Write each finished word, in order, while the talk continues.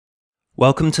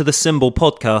Welcome to the Cymbal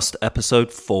podcast,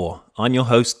 episode 4. I'm your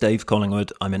host, Dave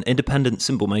Collingwood. I'm an independent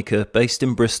cymbal maker based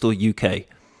in Bristol, UK.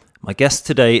 My guest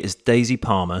today is Daisy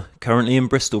Palmer, currently in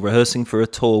Bristol rehearsing for a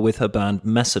tour with her band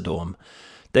Mesodorm.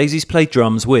 Daisy's played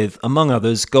drums with, among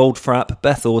others, Goldfrapp,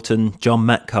 Beth Orton, John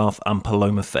Metcalfe and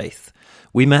Paloma Faith.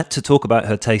 We met to talk about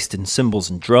her taste in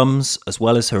cymbals and drums, as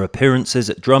well as her appearances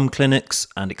at drum clinics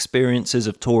and experiences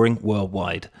of touring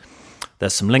worldwide.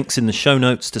 There's some links in the show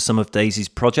notes to some of Daisy's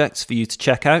projects for you to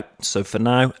check out. So for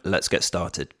now, let's get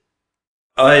started.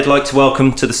 I'd like to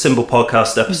welcome to the Cymbal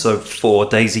podcast episode 4,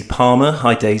 Daisy Palmer.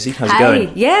 Hi, Daisy. How's it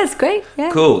going? Yeah, it's great. Yeah.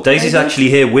 Cool. Daisy's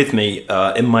actually here with me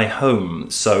in my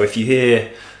home. So if you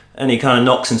hear any kind of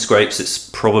knocks and scrapes, it's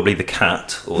probably the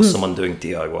cat or someone doing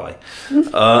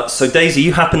DIY. So Daisy,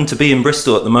 you happen to be in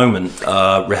Bristol at the moment,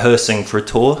 rehearsing for a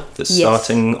tour that's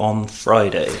starting on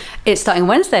Friday. It's starting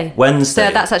Wednesday. Wednesday.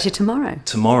 So that's actually tomorrow.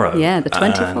 Tomorrow. Yeah, the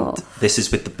 24th. And this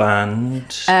is with the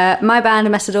band? My band,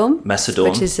 Mesodorm. Mesodorm.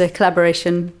 Which is a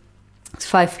collaboration,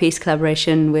 it's a 5-piece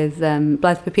collaboration with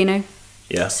Blythe Pepino,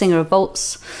 singer of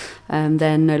Volts.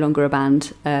 They're no longer a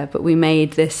band, but we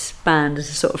made this band as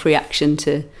a sort of reaction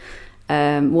to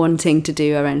wanting to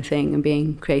do our own thing and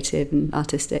being creative and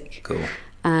artistic. Cool.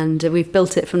 And we've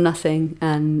built it from nothing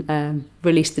and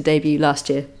released the debut last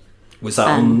year. Was that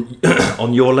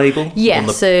on your label?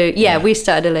 Yeah, we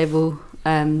started a label.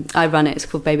 I run it. It's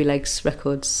called Baby Legs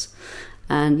Records.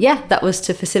 And that was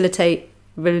to facilitate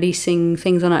releasing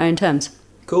things on our own terms.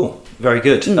 Cool. Very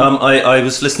good. I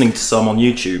was listening to some on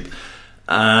YouTube,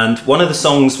 and one of the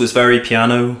songs was very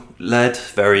piano-led,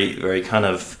 very, very kind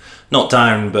of not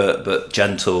down, but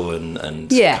gentle and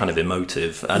kind of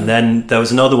emotive. And then there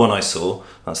was another one I saw.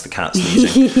 That's the cat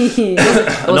sneezing.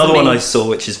 Another one I saw,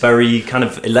 which is very kind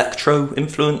of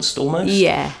electro-influenced almost.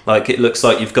 Yeah. Like it looks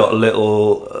like you've got a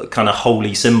little kind of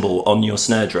holy cymbal on your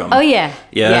snare drum. Oh, yeah.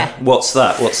 Yeah? What's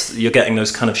that? You're getting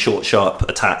those kind of short, sharp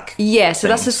attack Yeah, so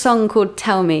things. that's a song called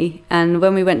Tell Me. And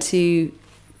when we went to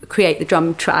create the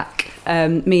drum track,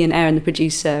 me and Aaron, the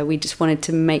producer, we just wanted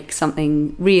to make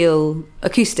something real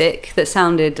acoustic that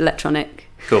sounded electronic.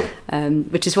 Cool.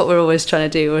 Which is what we're always trying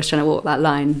to do. We're always trying to walk that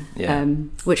line, Yeah.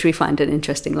 which we find an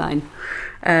interesting line.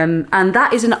 And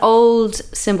that is an old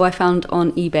cymbal I found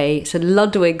on eBay. It's a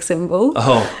Ludwig cymbal.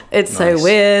 Oh, it's nice. So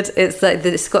weird. It's like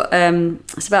it's got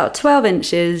it's about 12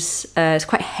 inches. It's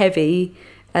quite heavy,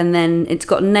 and then it's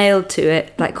got nailed to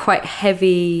it like quite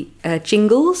heavy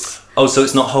jingles. Oh, so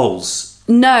it's not holes.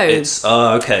 No, it's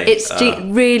okay. It's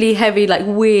really heavy, like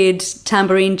weird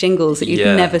tambourine jingles that you'd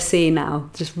never see now.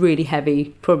 Just really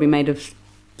heavy, probably made of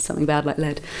something bad like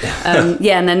lead. And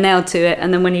then nailed to it.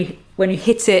 And then when you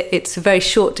hit it, it's a very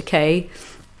short decay,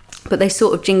 but they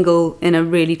sort of jingle in a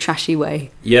really trashy way.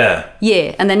 Yeah.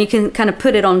 Yeah, and then you can kind of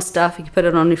put it on stuff. You can put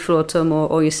it on your floor tom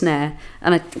or your snare,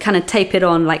 and I kind of tape it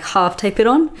on, like half tape it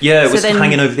on. Yeah, it was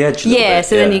hanging over the edge a little bit.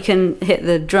 So then you can hit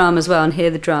the drum as well and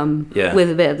hear the drum with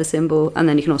a bit of the cymbal, and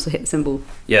then you can also hit the cymbal.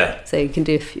 Yeah. So you can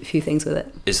do a few things with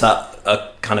it. Is that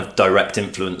a kind of direct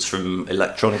influence from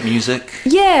electronic music?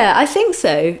 Yeah, I think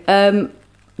so.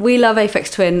 We love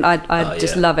Aphex Twin. I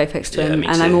just love Aphex Twin,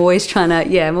 and I'm always trying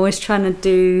to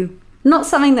do not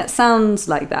something that sounds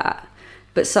like that,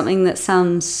 but something that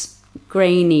sounds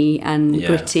grainy and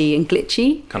gritty and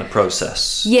glitchy. Kind of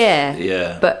process. Yeah.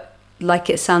 Yeah. But like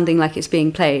it's sounding like it's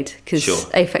being played, because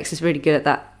Aphex is really good at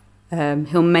that.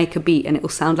 He'll make a beat and it will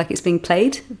sound like it's being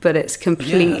played, but it's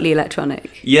completely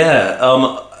electronic.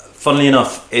 Yeah. Funnily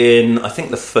enough, in I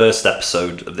think the first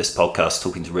episode of this podcast,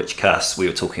 talking to Rich Cass, we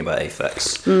were talking about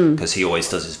Aphex, because he always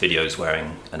does his videos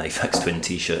wearing an Aphex Twin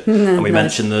t-shirt, and we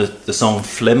mentioned the song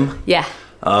Flim,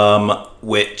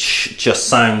 which just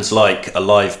sounds like a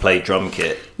live played drum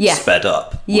kit sped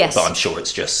up. Yes, but I'm sure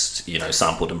it's just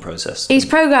sampled and processed. He's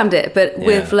programmed it, but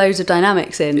with loads of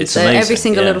dynamics in. It's so amazing, every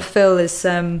single little fill is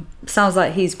sounds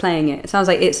like he's playing it. It sounds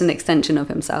like it's an extension of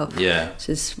himself. Yeah, which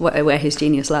is where his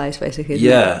genius lies, basically.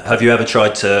 Yeah. Have you ever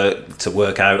tried to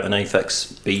work out an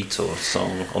Aphex beat or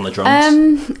song on the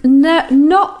drums? No,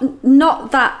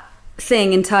 not that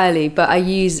thing entirely, but I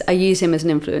use him as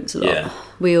an influence a lot. Yeah.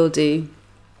 We all do.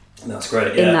 That's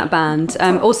great. In that band.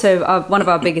 Also, one of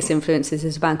our biggest influences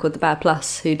is a band called The Bad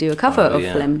Plus, who do a cover of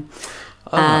Flim.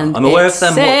 And I'm aware of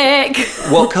them. Sick.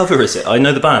 What cover is it? I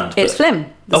know the band. It's Flim.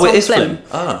 It is Flim.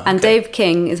 And Dave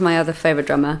King is my other favourite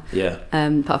drummer. Yeah.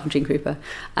 Apart from Gene Krupa,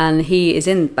 and he is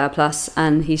in Bad Plus,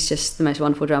 and he's just the most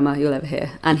wonderful drummer you'll ever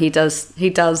hear. And he does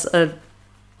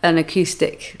an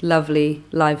acoustic, lovely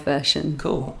live version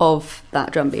of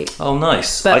that drum beat. Oh,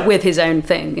 nice. But with his own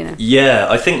thing, Yeah,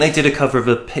 I think they did a cover of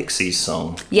a Pixies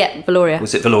song. Yeah, Valoria.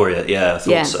 Was it Valoria? Yeah, I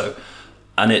thought so.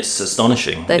 And it's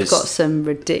astonishing. They've got some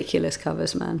ridiculous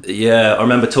covers, man. Yeah, I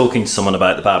remember talking to someone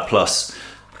about the Bad Plus,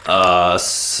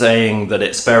 saying that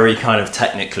it's very kind of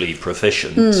technically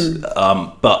proficient,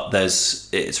 but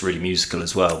it's really musical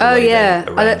as well. The way they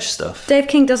arrange stuff. Dave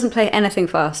King doesn't play anything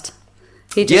fast.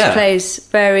 He just plays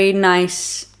very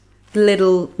nice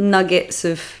little nuggets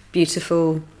of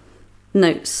beautiful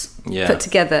notes put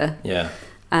together. Yeah,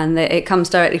 and it comes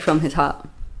directly from his heart.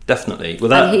 Definitely.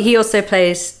 Well, and he also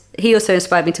plays. He also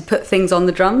inspired me to put things on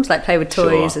the drums, like play with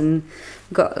toys, and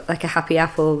got like a Happy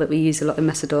Apple that we use a lot in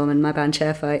Mesodorm and my band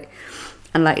Chairfight,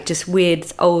 and like just weird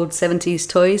old 70s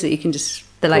toys that you can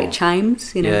they're like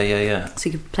chimes, you know. Yeah. So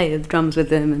you can play the drums with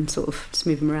them and sort of just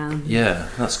move them around. Yeah,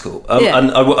 that's cool.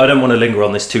 And I don't want to linger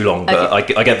on this too long, but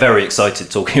I get very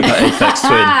excited talking about Aphex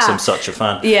Twin because I'm such a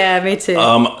fan. Yeah, me too.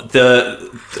 I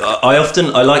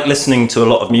like listening to a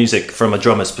lot of music from a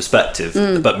drummer's perspective,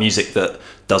 but music that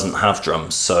doesn't have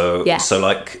drums. So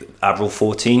like Avril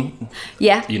 14.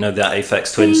 Yeah. You know that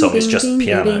Aphex Twin song is just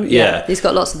piano. Yeah. He's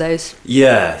got lots of those.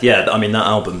 Yeah. I mean, that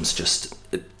album's just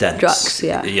dense. Drugs,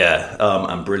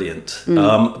 and brilliant.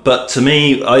 But to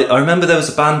me, I remember there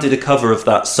was a band did a cover of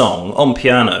that song on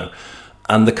piano,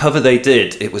 and the cover they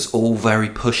did, it was all very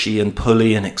pushy and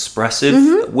pulley and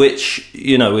expressive, which,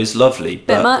 you know, is lovely.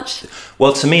 But, bit much.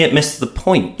 Well, to me, it missed the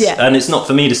point. Yeah. And it's not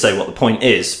for me to say what the point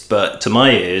is, but to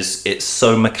my ears, it's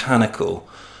so mechanical.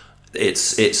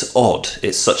 It's odd.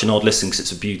 It's such an odd listen because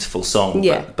it's a beautiful song,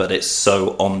 but it's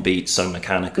so on beat, so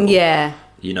mechanical. Yeah.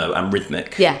 You know, and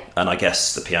rhythmic. Yeah. And I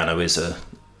guess the piano is a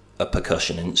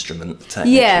percussion instrument,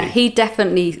 technically. Yeah, he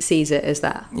definitely sees it as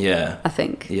that. Yeah. I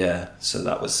think. Yeah, so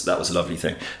that was a lovely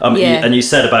thing. And you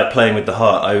said about playing with the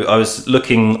heart. I was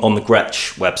looking on the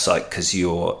Gretsch website because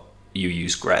you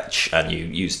use Gretsch and you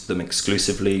used them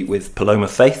exclusively with Paloma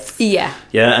Faith. Yeah.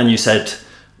 Yeah, and you said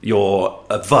your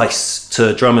advice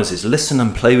to drummers is listen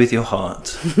and play with your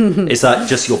heart. Is that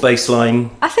just your baseline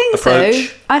approach?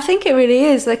 So. I think it really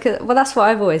is. That's what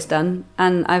I've always done,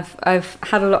 and I've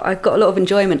got a lot of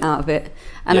enjoyment out of it,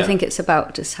 and I think it's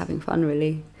about just having fun,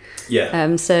 really.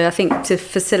 Yeah. So I think to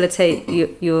facilitate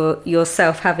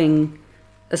yourself having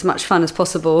as much fun as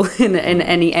possible in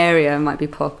any area, it might be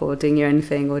pop or doing your own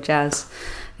thing or jazz.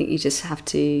 I think you just have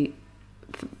to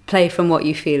play from what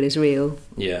you feel is real,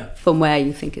 from where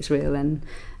you think it's real, and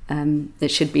it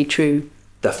should be true.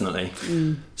 Definitely.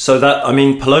 So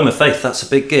Paloma Faith, that's a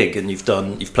big gig, and you've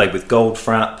played with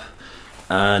Goldfrapp,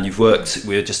 and you've worked,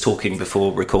 we were just talking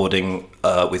before recording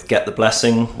with Get the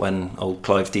Blessing when old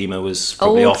Clive Deemer was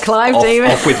probably off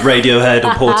with Radiohead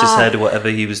or Portishead or whatever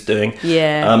he was doing.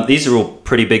 Yeah. These are all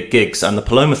pretty big gigs, and the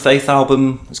Paloma Faith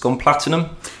album has gone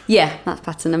platinum. Yeah, that's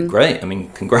platinum. Great. I mean,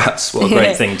 congrats. What a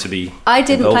great thing to be. I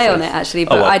didn't play on it actually,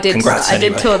 but I did. Congrats anyway. I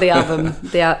did tour the album,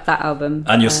 that album.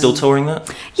 And you're still touring that?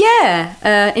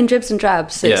 Yeah, in dribs and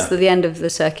drabs. It's the end of the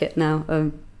circuit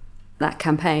now. That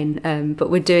campaign, but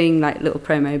we're doing like little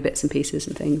promo bits and pieces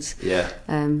and things. Yeah.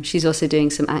 She's also doing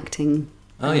some acting.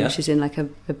 Oh yeah. She's in like a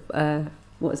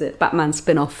what is it? Batman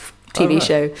spin-off TV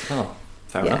show. Oh,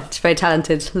 fair enough. She's a very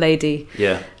talented lady.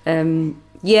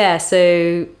 Yeah.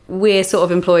 So we're sort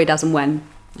of employed as and when.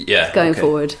 Yeah. Going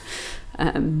forward,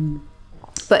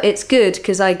 but it's good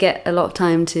because I get a lot of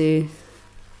time to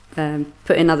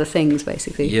put in other things,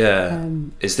 basically. Yeah.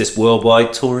 Is this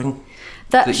worldwide touring?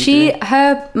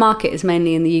 Her market is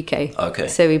mainly in the UK. Okay.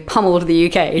 So we pummeled the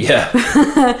UK. Yeah.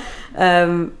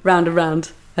 Round and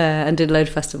round, and did a load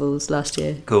of festivals last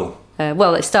year. Cool.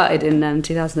 It started in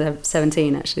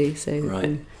 2017 actually, so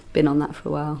we've been on that for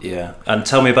a while. Yeah. And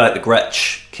tell me about the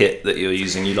Gretsch kit that you're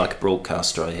using. You like a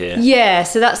broadcaster, I hear. Yeah,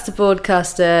 so that's the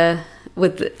broadcaster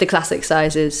with the classic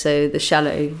sizes, so the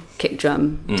shallow kick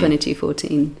drum,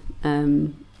 2214,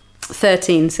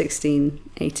 13, 16,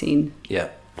 18. Yeah.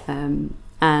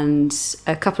 And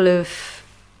a couple of,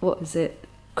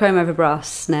 chrome over brass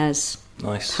snares.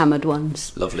 Nice. Hammered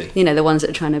ones. Lovely. You know, the ones that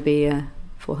are trying to be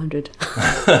 400,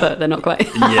 but they're not quite.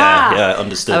 Yeah,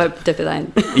 understood. I won't dip it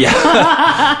in. Yeah,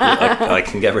 I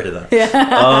can get rid of that.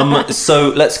 Yeah. So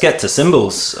let's get to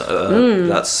cymbals.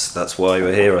 That's why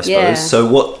we're here, I suppose. Yeah. So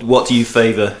what do you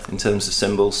favour in terms of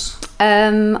cymbals?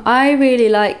 I really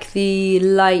like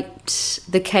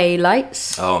the K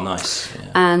lights. Oh, nice.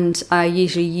 Yeah. And I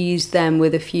usually use them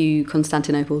with a few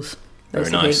Constantinoples.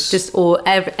 Basically. Very nice. Just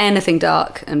anything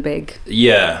dark and big.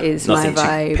 Yeah. Is nothing my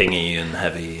vibe. Too pingy and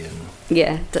heavy and.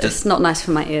 Yeah, it's not nice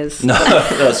for my ears. No,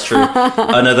 that's true.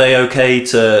 And are they okay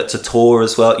to tour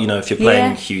as well? You know, if you're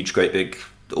playing huge, great big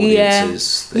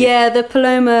audiences. Yeah, the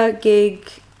Paloma gig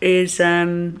is. I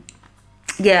mean,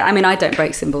 I don't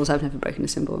break cymbals. I've never broken a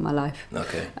cymbal in my life.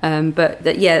 Okay.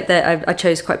 I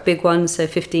chose quite big ones, so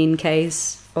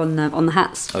 15Ks on the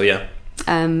hats. Oh yeah.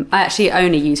 I actually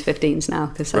only use 15s now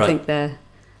because I think they're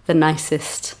the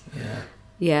nicest.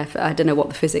 Yeah, I don't know what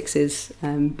the physics is,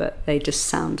 but they just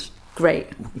sound great.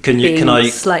 Can I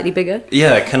slightly bigger?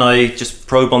 Yeah, can I just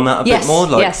probe on that a bit more?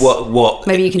 Like what?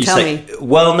 Maybe you can tell me.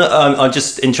 Well, no, I'm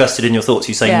just interested in your thoughts.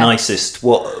 You say nicest.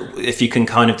 What if you can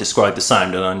kind of describe the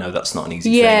sound? And I know that's not an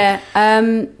easy thing. Yeah,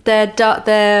 they're dark.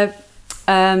 They're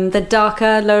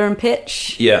darker, lower in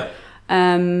pitch. Yeah.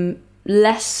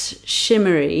 Less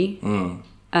shimmery.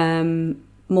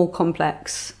 More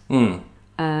complex.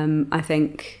 I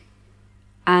think.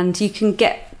 And you can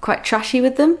get quite trashy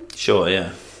with them. Sure,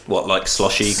 yeah. What, like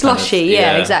sloshy?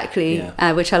 Yeah, exactly.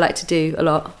 Yeah. Which I like to do a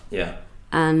lot. Yeah.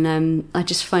 And I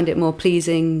just find it more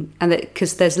pleasing, and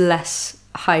because there's less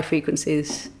high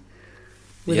frequencies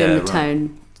within the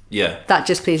tone. Yeah. That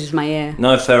just pleases my ear.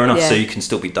 No, fair enough. Yeah. So you can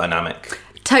still be dynamic.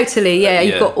 Totally, yeah.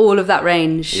 You've got all of that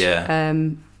range. Yeah.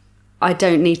 I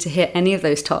don't need to hit any of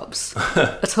those tops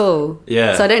at all.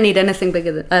 Yeah. So I don't need anything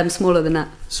bigger than smaller than that.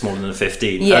 Smaller than a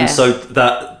 15. Yeah. And so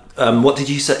that what did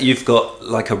you say? You've got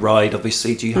like a ride,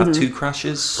 obviously. Do you have 2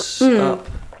 crashes up?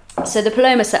 So the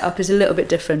Paloma setup is a little bit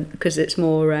different because it's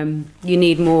more. You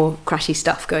need more crashy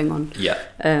stuff going on. Yeah.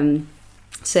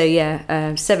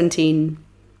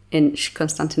 17-inch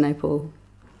Constantinople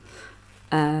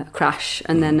crash,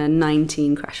 and then a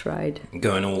 19 crash ride.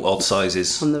 Going all odd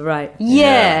sizes on the right.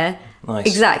 Yeah. Nice.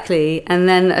 Exactly, and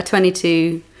then a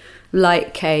 22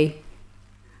 light K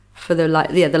for the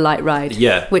light ride.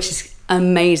 Yeah. Which is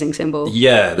amazing cymbal.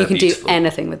 Yeah, you can beautiful. do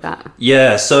anything with that.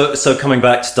 Yeah, so coming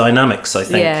back to dynamics, I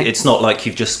think it's not like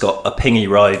you've just got a pingy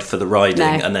ride for the riding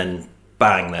and then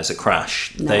bang, there's a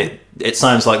crash. No. It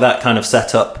sounds like that kind of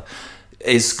setup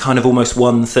is kind of almost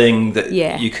one thing that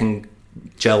you can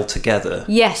gel together.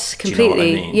 Yes, completely. Do you know what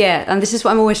I mean? Yeah, and this is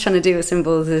what I'm always trying to do with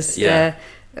cymbals is they're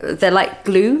like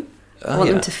glue. I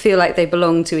want them to feel like they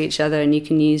belong to each other, and you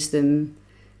can use them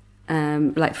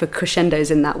like for crescendos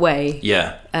in that way.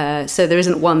 Yeah. So there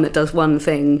isn't one that does one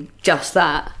thing, just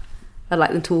that. I'd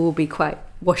like them to all be quite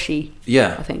washy.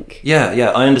 Yeah. I think.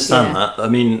 Yeah, I understand that. I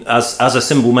mean, as a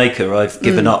cymbal maker, I've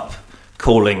given up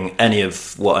calling any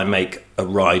of what I make a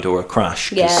ride or a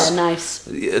crash. Yeah, nice.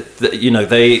 You know,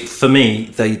 for me,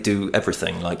 they do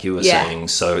everything, like you were saying.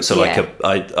 So like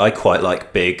I quite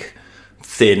like big,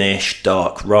 thinnish,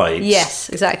 dark rides. Yes,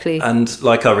 exactly. And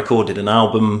like I recorded an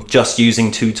album just using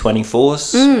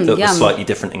 224s that was slightly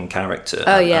different in character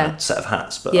and a set of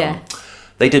hats. But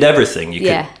they did everything. You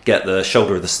could get the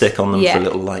shoulder of the stick on them for a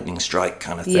little lightning strike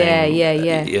kind of thing.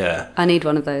 Yeah. I need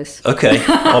one of those. Okay,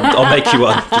 I'll make you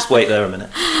one. Just wait there a minute.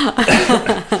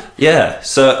 Yeah.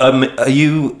 So, are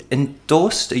you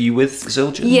endorsed? Are you with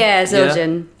Zildjian? Yeah,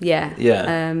 Zildjian. Yeah.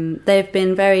 They've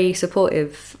been very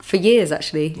supportive for years,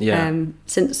 actually. Yeah.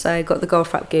 Since I got the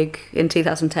Goldfrapp gig in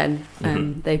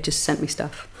 2010, they've just sent me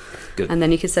stuff. Good. And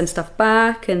then you can send stuff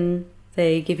back, and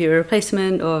they give you a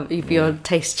replacement, or if your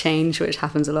tastes change, which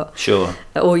happens a lot. Sure.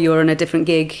 Or you're on a different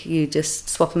gig, you just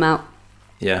swap them out.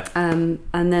 Yeah. And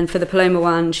then for the Paloma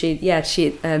one, she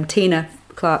Tina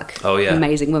Clark,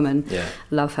 amazing woman. Yeah.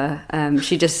 Love her.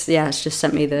 She just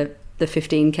sent me the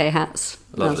 15K hats.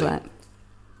 Lovely. I was like,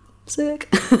 sick.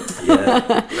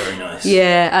 Yeah, very nice.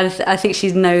 Yeah, I think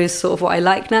she knows sort of what I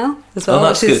like now as well. Oh,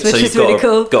 that's good. So you've really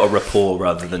cool. got a rapport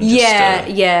rather than just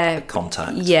a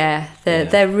contact. Yeah,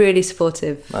 they're really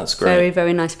supportive. That's great. Very,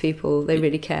 very nice people. They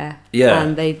really care. Yeah.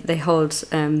 And they hold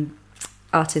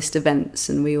artist events,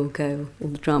 and we all go. All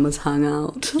the drummers hung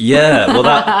out. Yeah, well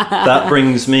that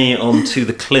brings me on to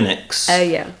the clinics. Oh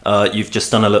yeah. You've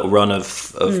just done a little run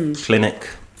of clinic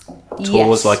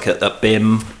tours, like at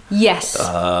BIM. Yes.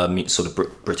 Sort of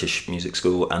British Music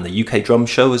School and the UK Drum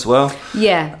Show as well.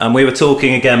 Yeah. And we were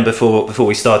talking again before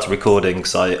we started recording,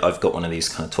 because I've got one of these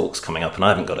kind of talks coming up and I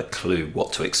haven't got a clue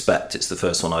what to expect. It's the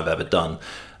first one I've ever done.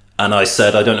 And I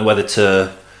said, I don't know whether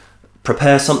to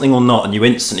prepare something or not, and you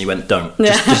instantly went, don't.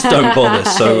 Just don't bother.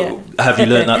 So have you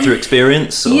learned that through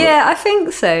experience? Or? Yeah, I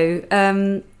think so.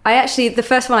 I actually, the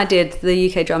first one I did, the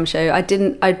UK Drum Show,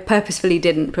 I purposefully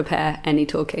didn't prepare any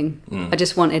talking. I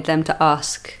just wanted them to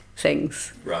ask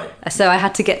things. Right. So I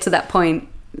had to get to that point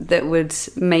that would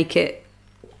make it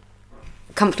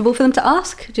comfortable for them to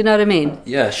ask. Do you know what I mean?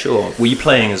 Yeah, sure. Were you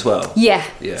playing as well? Yeah.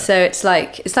 So it's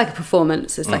like a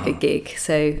performance. It's like a gig.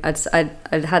 So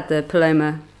I'd had the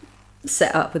Paloma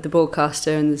set up with the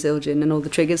broadcaster and the Zildjian and all the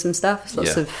triggers and stuff.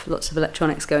 Lots of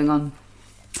electronics going on.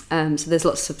 So there's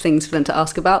lots of things for them to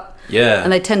ask about. Yeah.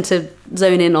 And they tend to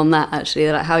zone in on that, actually.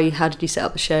 They're like, how did you set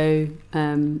up the show?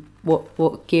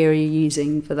 What gear are you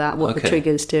using for that? What the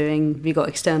triggers doing? Have you got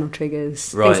external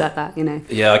triggers? Things like that, you know.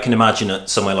 Yeah, I can imagine at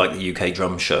somewhere like the UK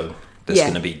Drum Show, there's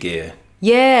going to be gear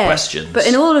questions. But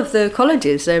in all of the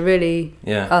colleges, they're really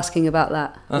asking about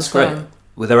that. That's great. Well.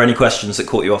 Were there any questions that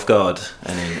caught you off guard?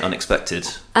 Any unexpected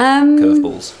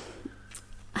curveballs?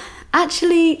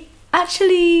 Actually,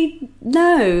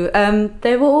 no.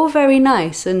 They were all very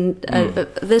nice, and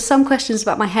there's some questions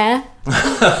about my hair.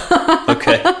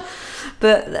 Okay.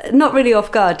 But not really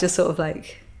off guard, just sort of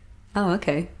like, oh,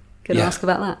 okay. Gonna ask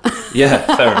about that. Yeah,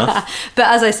 fair enough. But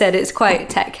as I said, it's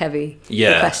quite tech heavy,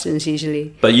 the questions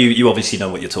usually. But you obviously know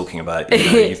what you're talking about.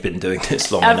 You've been doing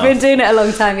this long enough. I've been doing it a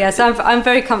long time, so I'm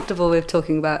very comfortable with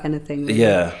talking about anything. Really.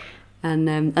 Yeah. And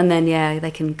then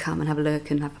they can come and have a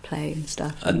look and have a play and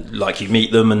stuff. And like you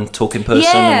meet them and talk in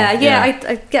person? I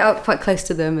get up quite close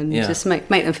to them and just make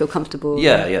them feel comfortable.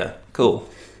 Yeah, cool.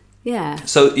 Yeah.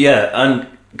 So, and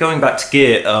going back to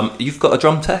gear, you've got a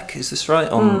drum tech, is this right?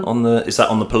 Is that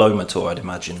on the Paloma tour, I'd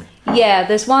imagine? Yeah,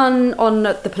 there's one on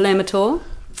the Paloma tour.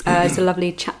 It's a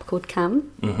lovely chap called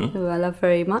Cam, who I love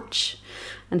very much,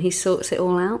 and he sorts it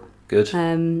all out. Good.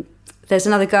 There's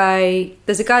a guy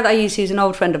that I use who's an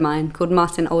old friend of mine called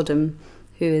Martin Oldham,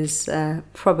 who is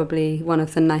probably one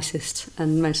of the nicest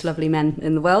and most lovely men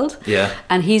in the world. Yeah.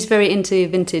 And he's very into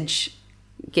vintage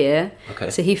gear. Okay.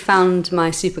 So he found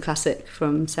my super classic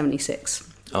from 76.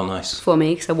 Oh, nice. For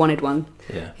me, because I wanted one.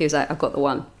 Yeah. He was like, I've got the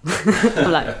one.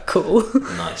 I'm like, cool.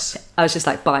 Nice. I was just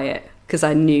like, buy it, because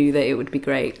I knew that it would be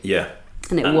great. Yeah.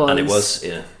 And it was. And it was,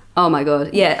 yeah. Oh my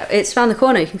God. Yeah, it's around the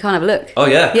corner. You can come and have a look. Oh,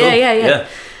 yeah. Cool. Yeah.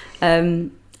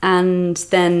 And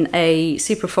then a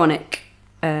Supraphonic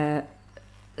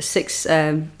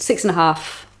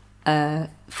 6.5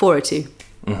 402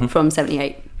 from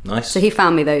 78. Nice. So he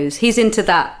found me those. He's into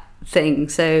that thing.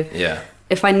 So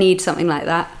if I need something like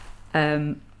that,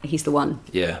 he's the one.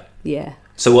 Yeah. Yeah.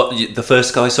 So what, the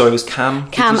first guy, sorry, was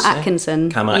Cam? Cam Atkinson.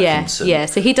 Cam Atkinson. Yeah.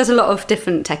 So he does a lot of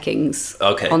different techings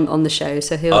on the show.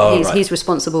 So he's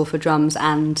responsible for drums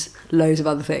and loads of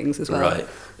other things as well. Right.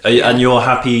 And you're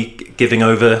happy giving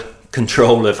over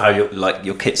control of how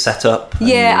your kit set up?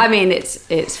 I mean,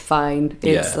 it's fine.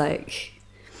 It's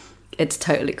it's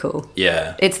totally cool.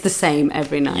 Yeah. It's the same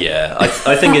every night. Yeah.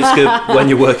 I think it's good when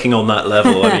you're working on that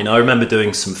level. I mean, I remember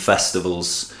doing some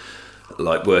festivals,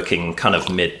 like working kind of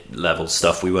mid-level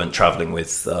stuff. We weren't traveling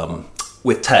with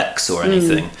techs or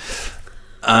anything.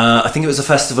 I think it was a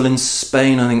festival in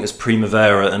Spain. I think it was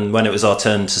Primavera, and when it was our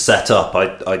turn to set up,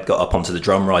 I got up onto the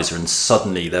drum riser, and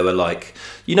suddenly there were like,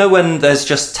 when there's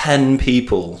just 10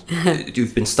 people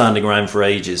who've been standing around for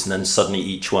ages, and then suddenly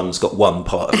each one's got one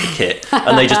part of the kit,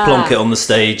 and they just plonk it on the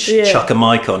stage, chuck a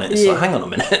mic on it. It's like, hang on a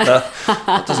minute,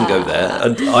 that doesn't go there.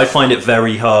 And I find it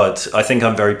very hard. I think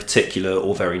I'm very particular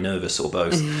or very nervous or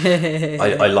both.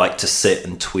 I like to sit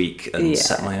and tweak and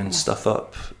set my own stuff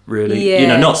up. Really,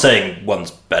 not saying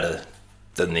one's better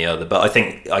than the other, but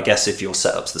I guess if your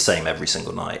setup's the same every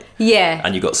single night,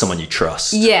 and you've got someone you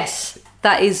trust,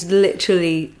 that is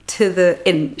literally to the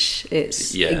inch.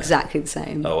 It's exactly the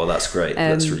same. Oh well, that's great.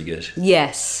 That's really good.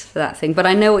 Yes, for that thing. But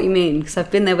I know what you mean, because I've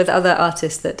been there with other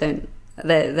artists that don't.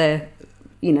 They're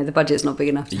the budget's not big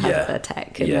enough to have their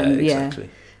tech. And exactly.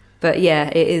 But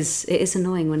it is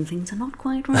annoying when things are not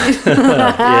quite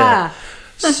right.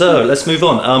 So let's move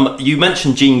on. You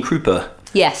mentioned Gene Krupa.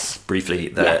 Yes. Briefly,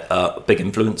 there. Big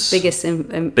influence. Biggest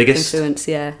influence,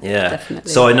 yeah. Definitely.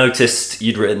 So I noticed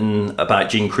you'd written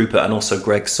about Gene Krupa and also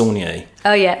Greg Saunier.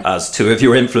 Oh yeah. As two of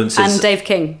your influences. And Dave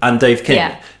King.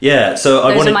 Yeah. So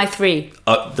those are my three.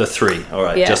 The three. All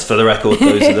right. Yeah. Just for the record,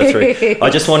 those are the three.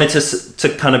 I just wanted to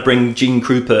kind of bring Gene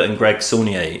Krupa and Greg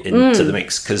Saunier into the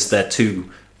mix, because they're two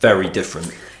very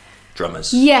different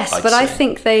drummers. Yes, but I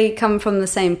think they come from the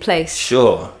same place.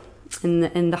 Sure.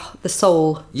 In the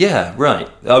soul. Yeah, right.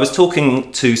 I was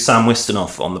talking to Sam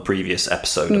Wisternoff on the previous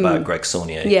episode about Greg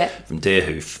Saunier from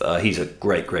Deerhoof. He's a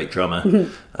great drummer.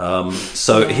 He's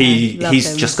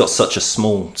just got such a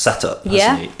small setup,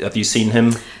 hasn't he? Have you seen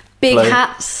him Big play?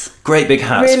 Hats. Great big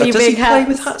hats. Really Does big he play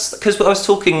with hats? Because I was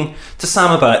talking to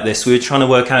Sam about this. We were trying to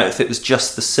work out if it was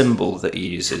just the cymbal that he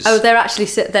uses. Oh, they're actually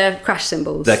they're crash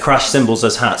cymbals. They're crash cymbals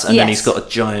as hats, and then he's got a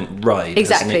giant ride.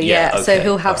 Exactly, yeah. Okay, so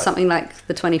he'll have something like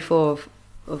the 24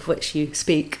 of which you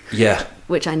speak. Yeah.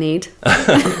 Which I need.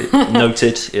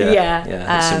 Noted.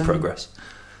 Yeah. It's in progress.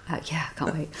 I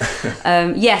can't wait.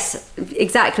 Yes,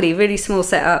 exactly. Really small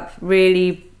setup,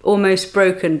 really almost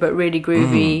broken but really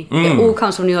groovy. It all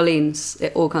comes from New Orleans.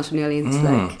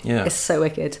 It's so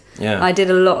wicked. I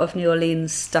did a lot of New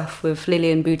Orleans stuff with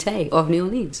Lillian Boutte of New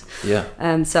Orleans.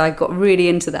 So I got really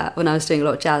into that when I was doing a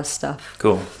lot of jazz stuff.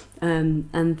 Cool.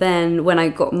 And then when I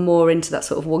got more into that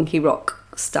sort of wonky rock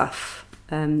stuff,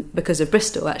 because of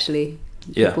Bristol actually,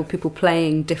 people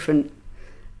playing different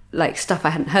like stuff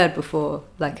I hadn't heard before,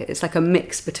 like it's like a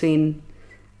mix between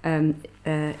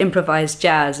improvised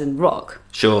jazz and rock.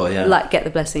 Sure, yeah. Like Get the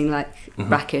Blessing, like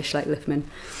Rakish, like Liftman.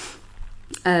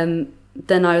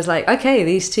 Then I was like, okay,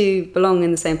 these two belong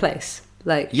in the same place.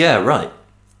 Like, yeah, right.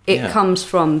 It comes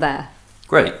from there.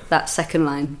 Great. That second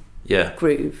line. Yeah.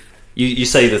 Groove. You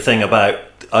say the thing about,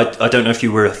 I don't know if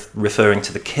you were referring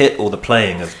to the kit or the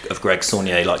playing of Greg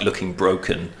Saunier, like looking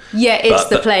broken. Yeah, it's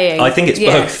the playing. I think it's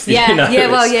both. Yeah, you know,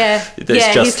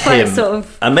 It's just him, sort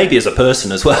of, and maybe as a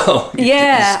person as well.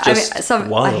 Yeah, he's just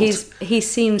wild. He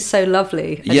seems so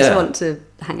lovely. I just want to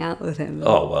hang out with him.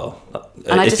 Oh well,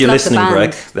 and if you're listening,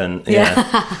 Greg, then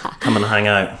come and hang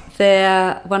out.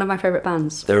 They're one of my favourite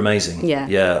bands. They're amazing.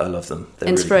 Yeah, I love them. They're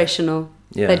inspirational. Really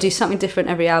yeah. They do something different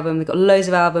every album. They've got loads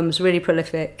of albums, really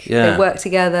prolific. Yeah. They work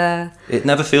together. It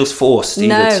never feels forced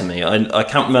either to me. I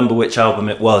can't remember which album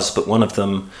it was, but one of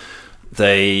them,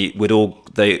 they would all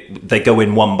they go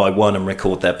in one by one and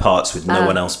record their parts with no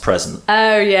one else present.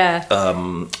 Oh yeah.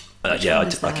 I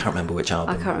can't remember which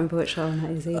album. I can't remember which album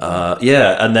that is either.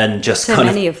 And then just so kind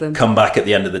many of them. Come back at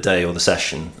the end of the day or the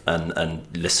session and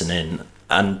listen in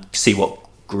and see what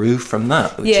grew from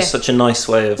that, which is such a nice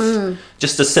way of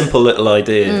just a simple little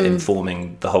idea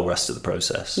informing the whole rest of the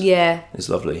process. Yeah, it's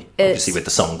lovely. Obviously with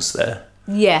the songs there.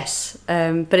 Yes,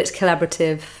 but it's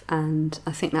collaborative, and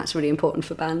I think that's really important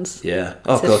for bands. Yeah,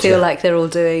 to feel like you're all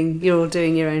doing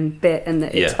your own bit, and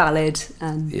that it's valid,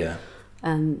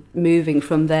 and moving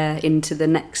from there into the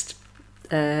next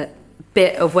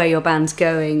bit of where your band's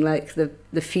going, like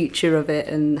the future of it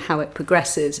and how it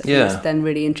progresses. I think it's then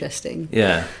really interesting.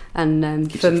 Yeah,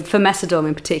 and for Mesodom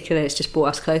in particular, it's just brought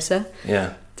us closer.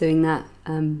 Yeah, doing that.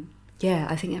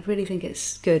 I really think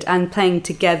it's good, and playing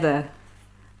together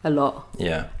a lot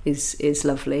is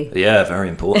lovely. Yeah, very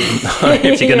important.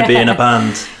 If you're going to be in a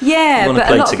band,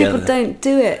 but a lot together. of people don't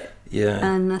do it. Yeah,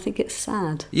 and I think it's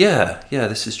sad. Yeah,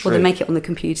 this is true. Or they make it on the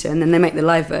computer and then they make the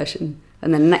live version,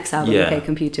 and then the next album okay,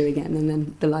 computer again, and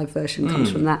then the live version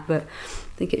comes from that. But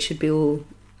I think it should be all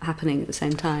happening at the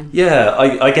same time. Yeah,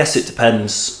 I guess it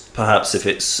depends. Perhaps if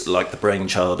it's like the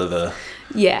brainchild of a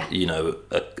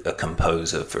a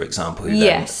composer, for example, who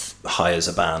then hires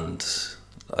a band,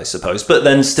 I suppose. But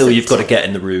then still, you've got to get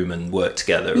in the room and work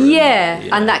together.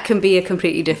 And that can be a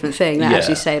completely different thing. As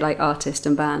you say, like artist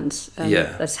and bands.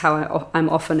 That's how I'm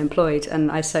often employed,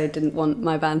 and I so didn't want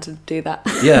my band to do that.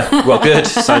 Yeah, well, good.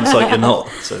 Sounds like you're not.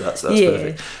 So that's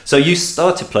perfect. So you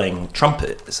started playing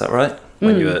trumpet, is that right?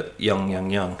 When you were young?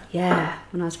 Yeah,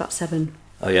 when I was about 7.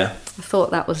 Oh yeah. I thought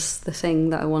that was the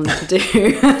thing that I wanted to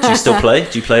do. Do you still play?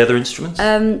 Do you play other instruments?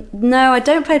 No, I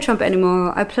don't play trumpet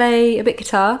anymore. I play a bit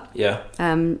guitar. Yeah.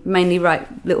 Mainly write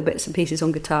little bits and pieces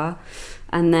on guitar,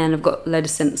 and then I've got a load of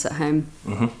synths at home.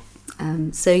 Mm-hmm.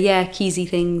 Keysy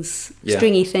things,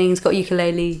 stringy things. Got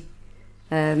ukulele.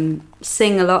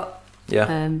 Sing a lot.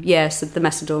 Yeah. So the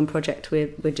Mesodom project,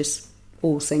 we're just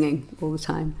all singing all the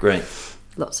time. Great.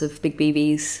 Lots of big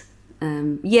BBs.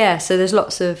 So there's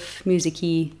lots of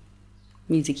musicy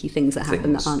things that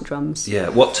happen that aren't drums. Yeah.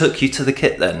 What took you to the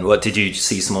kit then? What did you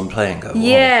see someone play and go,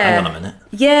 hang on a minute?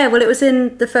 Yeah, well, it was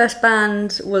in the first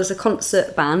band was a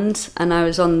concert band, and I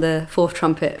was on the 4th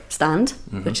trumpet stand,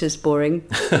 which is boring.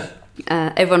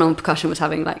 Everyone on percussion was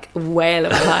having like a whale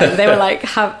of a time. They were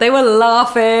they were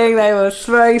laughing, they were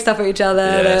throwing stuff at each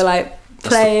other, they were like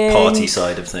playing. That's the party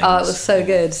side of things. Oh, it was so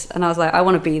good. And I was like, I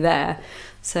want to be there.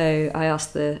 So I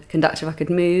asked the conductor if I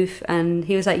could move, and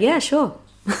he was like, yeah, sure.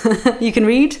 You can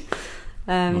read?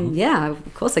 Yeah,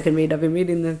 of course I can read. I've been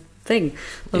reading the thing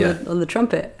on the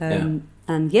trumpet.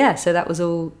 So that was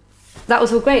all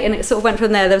great. And it sort of went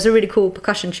from there. There was a really cool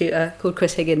percussion tutor called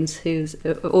Chris Higgins, who's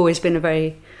always been a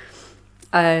very...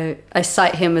 I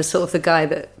cite him as sort of the guy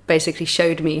that basically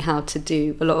showed me how to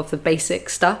do a lot of the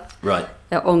basic stuff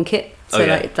on kit. So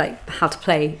like how to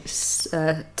play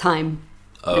time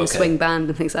in a swing band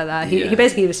and things like that. He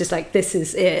basically was just like, this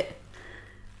is it.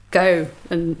 Go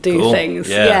and do things.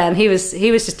 Yeah, and he was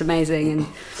just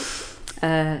amazing,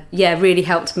 and really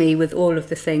helped me with all of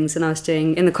the things. And I was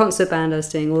doing in the concert band, I was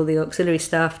doing all the auxiliary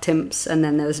stuff, timps, and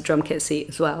then there was a drum kit seat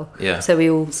as well. Yeah. So we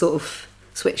all sort of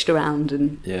switched around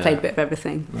and played a bit of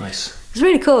everything. Nice. It was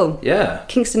really cool. Yeah.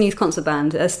 Kingston Youth Concert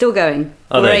Band still going.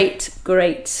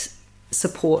 Great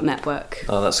support network.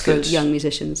 Oh, that's for good. Young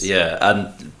musicians. Yeah,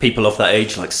 and people of that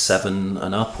age, like 7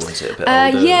 and up, or is it a bit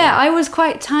older? Yeah, I was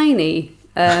quite tiny.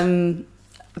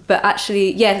 But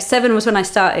actually, 7 was when I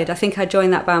started. I think I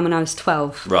joined that band when I was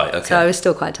 12. Right, okay. So I was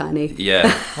still quite tiny.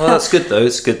 Yeah. Well, that's good though.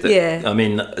 It's good that, I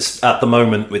mean, at the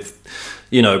moment with,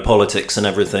 politics and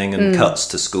everything and cuts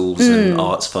to schools and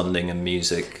arts funding and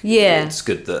music. Yeah. It's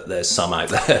good that there's some out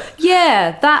there.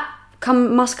 Yeah,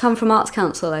 must come from Arts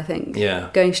Council, I think. Yeah.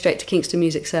 Going straight to Kingston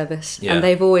Music Service. Yeah. And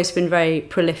they've always been very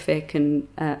prolific and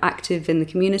active in the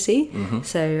community. Mm-hmm.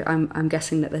 So I'm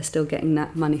guessing that they're still getting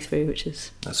that money through, which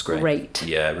is That's great.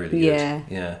 Yeah, really good.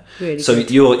 Yeah. Really so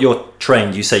good. you're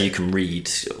trained, you say you can read.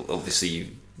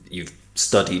 Obviously you've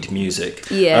studied music.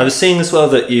 Yeah. I was seeing as well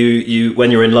that you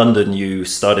when you're in London, you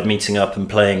started meeting up and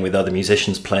playing with other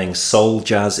musicians, playing soul,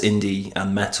 jazz, indie,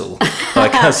 and metal.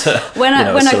 Like as a, when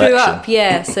I selection. grew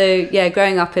up,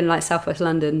 growing up in like Southwest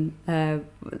London,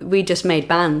 we just made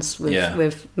bands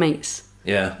with mates.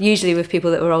 Yeah. Usually with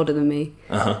people that were older than me.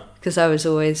 Because I was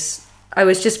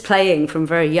just playing from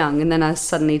very young, and then I was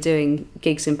suddenly doing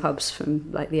gigs in pubs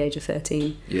from like the age of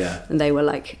 13. Yeah. And they were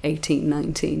like 18,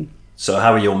 19. So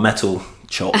how are your metal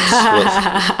chops?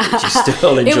 Did you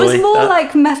still enjoy It was more that?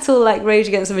 like metal, like Rage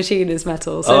Against the Machine is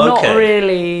metal, so not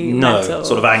really metal.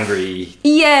 Sort of angry.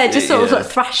 Yeah, just sort of like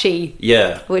thrashy.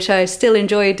 Yeah. Which I still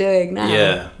enjoy doing now.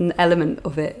 Yeah. An element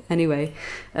of it, anyway.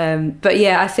 But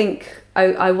yeah, I think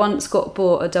I once got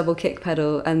bought a double kick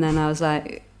pedal, and then I was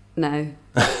like, no.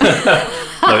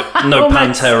 no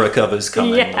Pantera covers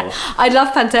coming. Yeah, Or... I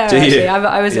love Pantera. Do you?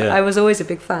 Actually, I was always a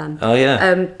big fan. Oh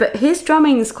yeah. But his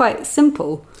drumming is quite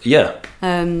simple. Yeah.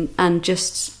 And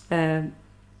just I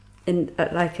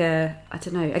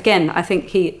don't know. Again, I think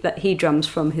he drums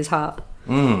from his heart.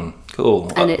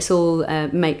 Cool. And it's all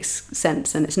makes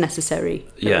sense, and it's necessary.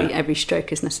 Yeah. Every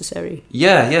stroke is necessary.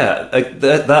 Yeah.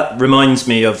 That reminds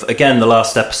me of, again, the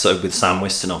last episode with Sam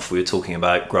Wisternoff. We were talking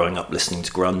about growing up listening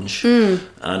to grunge.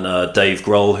 And Dave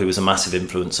Grohl, who was a massive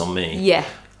influence on me. Yeah.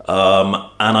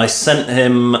 And I sent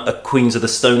him a Queens of the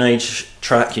Stone Age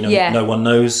track, No One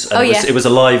Knows. And it was a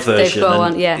live version. Dave Grohl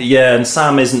one, Yeah, and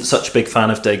Sam isn't such a big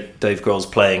fan of Dave Grohl's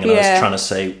playing, and I was trying to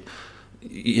say,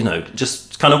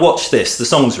 just kind of watch this. The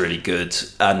song's really good,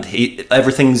 and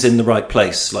everything's in the right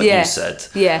place, like you said.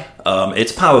 Yeah.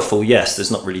 It's powerful, yes.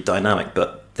 There's not really dynamic,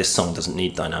 but this song doesn't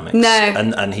need dynamics. No.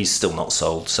 And he's still not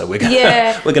sold, so we're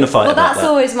gonna we're gonna fight about that. Well, that's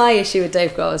always my issue with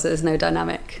Dave Grohl, is there's no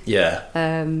dynamic. Yeah.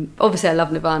 Obviously, I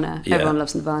love Nirvana. Yeah. Everyone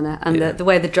loves Nirvana, and the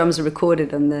way the drums are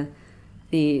recorded on the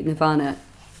Nirvana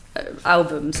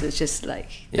albums is just like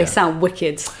they sound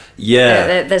wicked.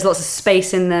 Yeah. There's lots of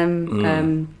space in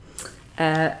them.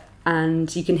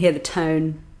 And you can hear the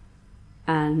tone,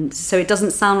 and so it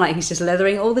doesn't sound like he's just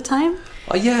leathering all the time.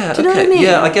 Oh yeah, do you know what I mean?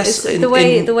 Yeah, I guess the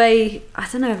way I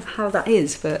don't know how that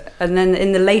is, but and then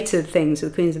in the later things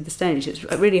with Queens of the Stone Age, it's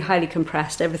really highly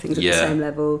compressed. Everything's at the same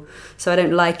level, so I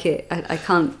don't like it. I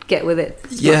can't get with it.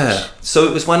 Much. So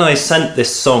it was when I sent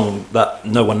this song that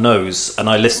No One Knows, and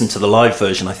I listened to the live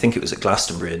version. I think it was at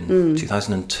Glastonbury in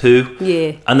 2002.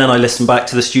 Yeah, and then I listened back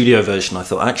to the studio version. I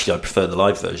thought, actually, I prefer the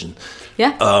live version.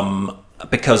 Yeah.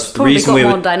 Because probably the reason got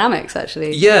more dynamics,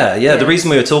 actually. Yeah. The reason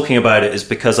we were talking about it is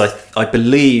because I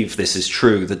believe this is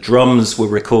true. The drums were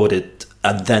recorded,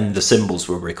 and then the cymbals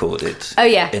were recorded. Oh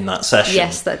yeah. In that session.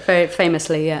 Yes, that very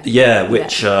famously. Yeah. Yeah,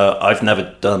 which I've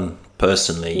never done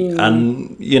personally,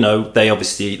 and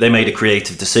they made a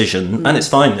creative decision, and it's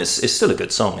fine. It's still a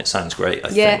good song. It sounds great, I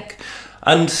think.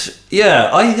 And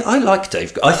I like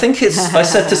Dave. I think I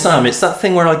said to Sam, it's that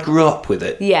thing where I grew up with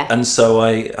it. Yeah. And so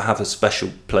I have a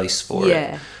special place for it.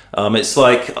 Yeah. It's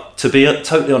like, to be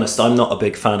totally honest, I'm not a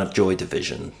big fan of Joy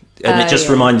Division. And it just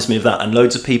reminds me of that. And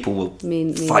loads of people will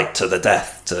fight to the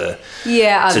death to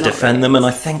defend them. And I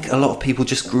think a lot of people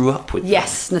just grew up with them.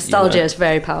 Yes, nostalgia is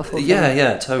very powerful.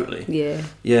 Yeah, totally.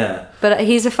 Yeah. But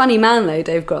he's a funny man, though,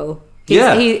 Dave Grohl.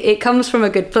 It comes from a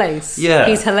good place. Yeah.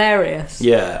 He's hilarious.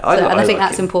 Yeah. I think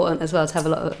that's important as well, to have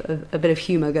a bit of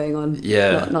humour going on.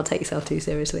 Yeah. Not take yourself too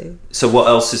seriously. So what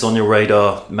else is on your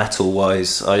radar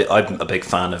metal-wise? I'm a big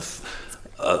fan of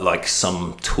like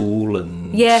some Tool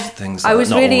and things like that. I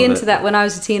was really into that when I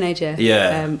was a teenager.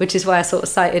 Yeah. Which is why I sort of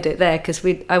cited it there, because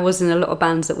I was in a lot of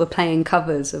bands that were playing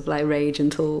covers of like Rage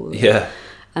and Tool. Yeah.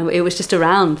 And it was just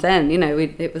around then,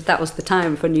 that was the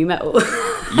time for new metal.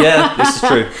 Yeah, this is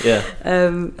true.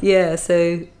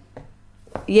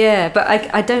 Yeah. But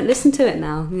I don't listen to it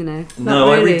now,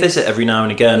 No, really. I revisit every now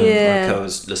and again. Yeah. Like I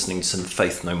was listening to some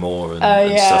Faith No More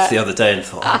and stuff the other day, and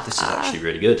thought, this is actually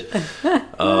really good.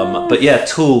 But yeah,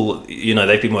 Tool,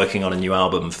 they've been working on a new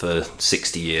album for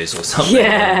 60 years or something,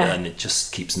 and it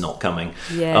just keeps not coming.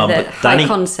 Yeah, they're high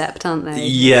concept, aren't they?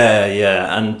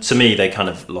 Yeah, and to me, they kind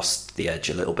of lost the edge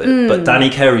a little bit. But Danny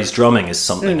Carey's drumming is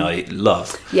something I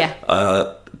love.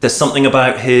 Yeah. There's something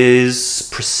about his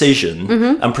precision,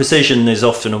 and precision is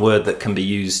often a word that can be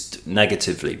used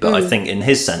negatively, but I think in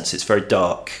his sense it's very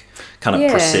dark kind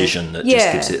of precision that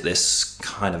just gives it this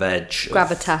kind of edge.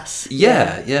 Gravitas.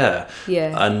 Yeah.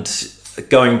 And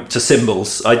going to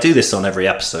cymbals, I do this on every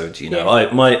episode,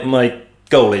 my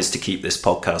goal is to keep this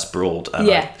podcast broad.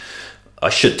 And I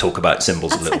should talk about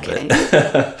cymbals a little bit.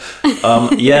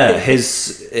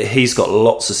 He's got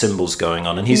lots of cymbals going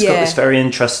on, and he's got this very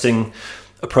interesting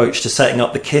approach to setting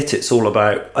up the kit. It's all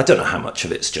about, I don't know how much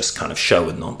of it's just kind of show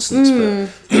and nonsense, but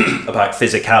about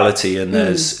physicality, and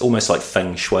there's almost like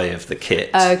feng shui of the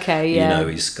kit.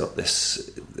 He's got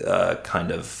this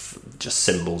kind of just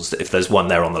cymbals that if there's one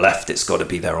there on the left, it's got to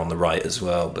be there on the right as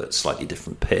well, but slightly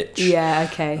different pitch.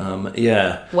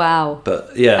 Wow. But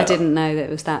I didn't know that it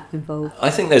was that involved. I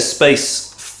think there's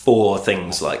space for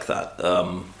things like that.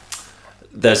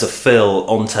 There's a fill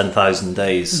on 10,000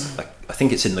 Days. I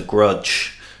think it's in The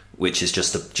Grudge, which is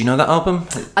just do you know that album?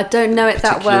 I don't know it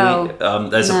that well.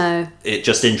 It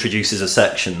just introduces a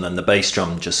section, and the bass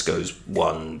drum just goes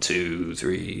 1 2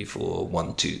 3 4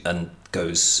 1 2, and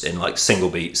goes in like single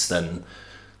beats, then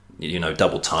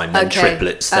double time, then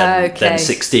triplets, then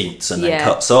sixteenths, and then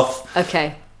cuts off.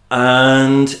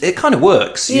 And it kind of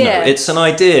works. You know, it's an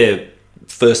idea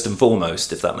first and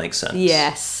foremost, if that makes sense.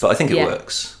 Yes. But I think it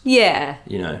works. Yeah.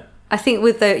 I think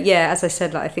with as I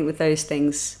said, like I think with those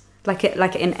things, like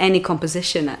in any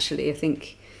composition, actually, I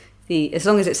think as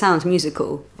long as it sounds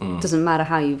musical, it doesn't matter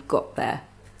how you've got there.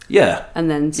 Yeah. And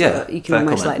then you can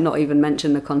almost like not even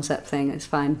mention the concept thing. It's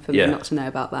fine for me not to know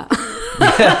about that.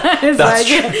 That's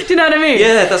true. Do you know what I mean?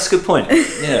 Yeah, that's a good point.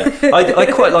 Yeah. I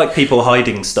quite like people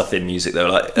hiding stuff in music though.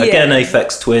 Like again,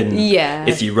 Aphex Twin. Yeah.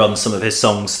 If you run some of his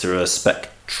songs through a spectrometer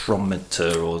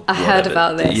or I heard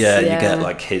about this. Yeah, you get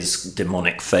like his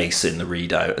demonic face in the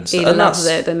readout and stuff. He loves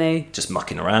it, doesn't he? Just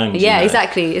mucking around. Yeah,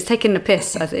 exactly. It's taking the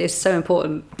piss. It's so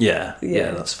important. Yeah,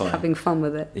 that's fine. Having fun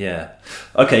with it. Yeah.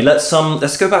 Okay, let's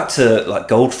go back to like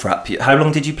Goldfrapp. How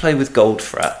long did you play with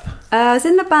Goldfrapp? I was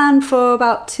in the band for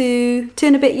about two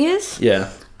and a bit years. Yeah.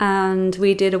 And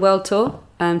we did a world tour,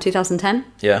 2010.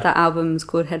 Yeah. That album's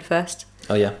called Head First.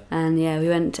 Oh yeah. And we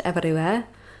went everywhere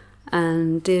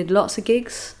and did lots of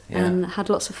gigs and had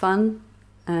lots of fun.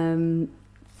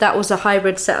 That was a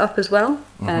hybrid setup as well.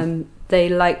 They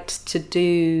liked to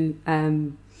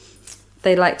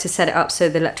set it up so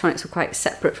the electronics were quite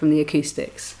separate from the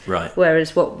acoustics. Right.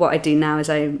 Whereas what I do now is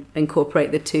I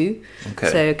incorporate the two. Okay.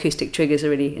 So acoustic triggers are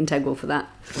really integral for that.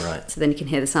 Right. So then you can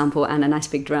hear the sample and a nice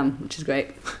big drum, which is great.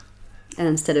 And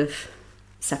instead of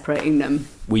separating them.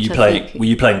 Were you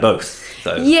playing both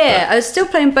though? Yeah, I was still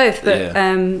playing both,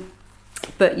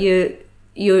 but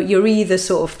you're either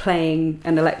sort of playing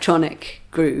an electronic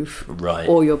groove, right,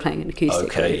 or you're playing an acoustic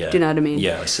groove. Yeah. Do you know what I mean?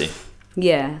 Yeah, I see.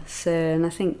 Yeah, so, and I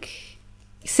think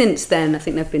since then, I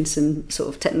think there have been some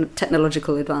sort of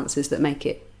technological advances that make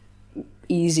it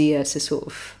easier to sort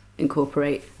of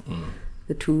incorporate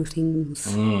the two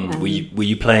things. Were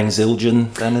you playing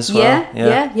Zildjian then as well?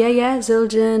 Yeah,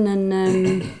 Zildjian,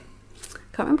 and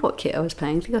can't remember what kit I was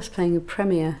playing. I think I was playing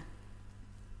an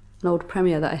old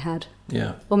Premier that I had.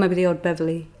 Yeah. Or maybe the old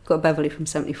Beverly. Got a Beverly from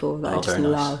 74 that I just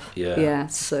love. Yeah. Yeah,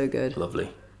 it's so good.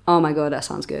 Lovely. Oh my God, that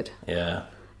sounds good. Yeah.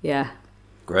 Yeah.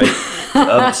 Great.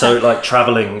 So like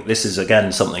traveling, this is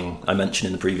again something I mentioned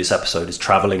in the previous episode, is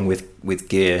traveling with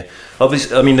gear.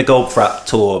 Obviously, I mean the Goldfrapp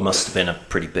tour must have been a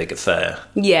pretty big affair.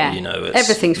 Yeah.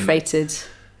 Everything's freighted.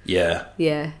 Yeah.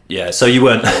 Yeah. Yeah. So you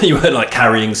weren't like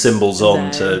carrying cymbals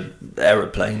on to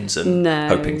aeroplanes and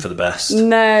hoping for the best.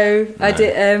 No. I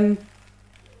did.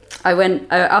 I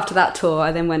went after that tour.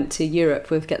 I then went to Europe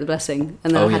with Get the Blessing,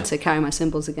 and then I had to carry my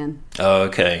cymbals again. Oh,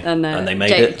 okay. And they made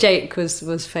it. Jake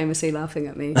was famously laughing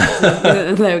at me.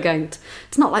 And they were going,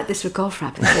 "It's not like this with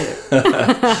Goldfrapp, is it?"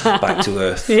 Back to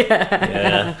earth.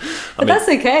 Yeah. But that's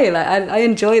okay. Like I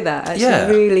enjoy that. Actually, I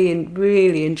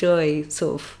really enjoy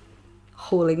sort of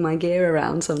hauling my gear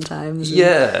around sometimes.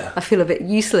 Yeah. I feel a bit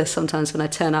useless sometimes when I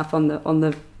turn up on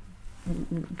the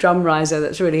drum riser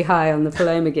that's really high on the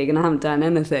Paloma gig and I haven't done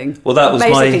anything. Well, that was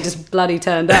basically just bloody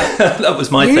turned up. That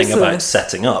was my thing about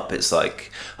setting up. It's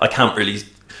like I don't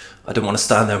want to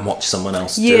stand there and watch someone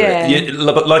else do it.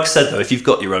 But like I said though, if you've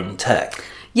got your own tech,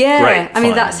 great, I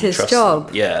mean that's his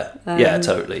job. Yeah,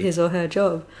 totally. His or her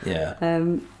job. Yeah.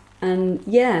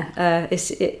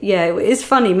 It's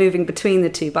funny moving between the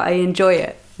two, but I enjoy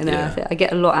it. I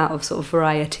get a lot out of sort of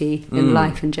variety in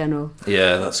life in general.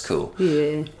 Yeah, that's cool.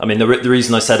 Yeah. I mean, the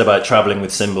reason I said about travelling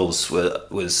with cymbals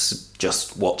was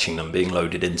just watching them being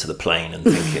loaded into the plane and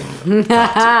thinking,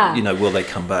 will they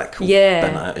come back?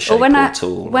 Bent out of shape at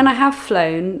all? When I have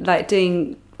flown, like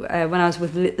doing when I was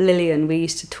with Lillian, we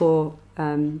used to tour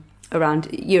around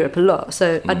Europe a lot.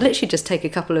 So I'd literally just take a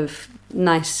couple of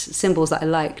nice cymbals that I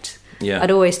liked. Yeah.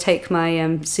 I'd always take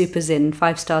my Super Zin,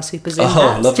 5-star Super Zin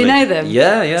hats. Lovely. Do you know them?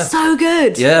 Yeah. So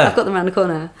good. Yeah. I've got them around the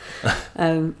corner.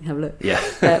 Have a look. Yeah.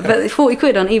 But 40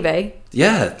 quid on eBay.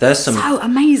 Yeah, there's some... So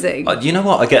amazing. You know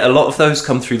what? I get a lot of those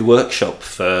come through the workshop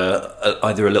for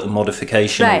either a little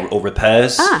modification or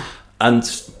repairs. And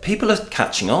people are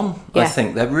catching on. Yeah. I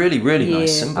think they're really, really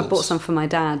nice cymbals. I bought some for my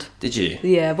dad. Did you?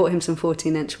 Yeah, I bought him some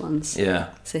 14-inch ones. Yeah.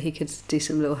 So he could do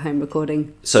some little home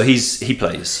recording. So he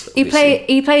plays?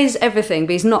 He plays everything,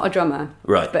 but he's not a drummer.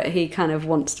 Right. But he kind of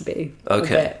wants to be.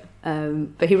 Okay. A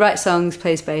bit. But he writes songs,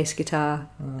 plays bass, guitar.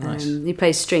 Nice. He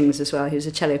plays strings as well. He was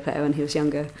a cello player when he was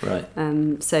younger. Right.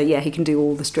 So yeah, he can do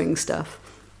all the string stuff.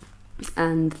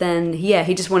 And then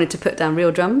he just wanted to put down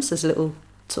real drums as a little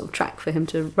sort of track for him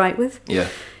to write with.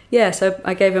 Yeah, so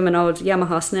I gave him an old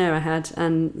Yamaha snare I had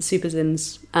and Super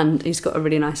Zins, and he's got a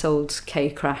really nice old K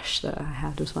Crash that I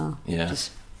had as well. Yeah.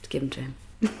 Just to give him to him.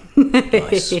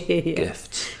 Nice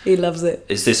gift. He loves it.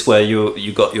 Is this where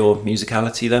you got your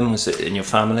musicality then? Was it in your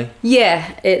family?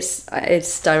 Yeah,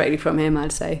 it's directly from him,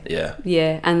 I'd say. Yeah.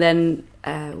 Yeah, and then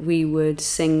we would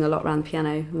sing a lot around the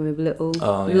piano when we were little.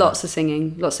 Oh, yeah. Lots of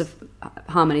singing, lots of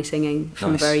harmony singing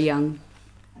from very young.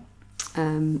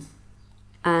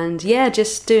 And yeah,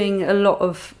 just doing a lot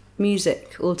of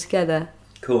music all together.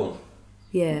 Cool.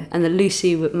 Yeah, and then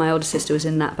Lucy, my older sister, was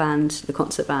in that band, the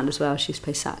concert band as well. She used to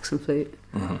play sax and flute.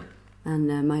 Mm-hmm.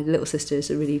 And my little sister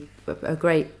is a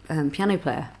great piano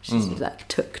player. She's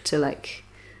took to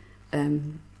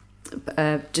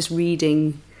just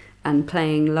reading and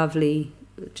playing lovely,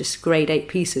 just grade 8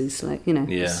 pieces.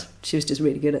 She was just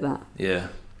really good at that. Yeah.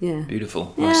 Yeah.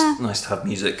 Beautiful. Yeah. Nice to have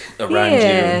music around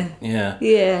you.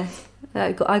 Yeah.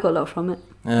 I got a lot from it.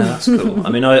 Yeah, that's cool. I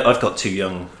mean, I've got 2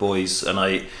 young boys, and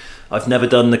I've never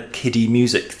done the kiddie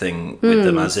music thing with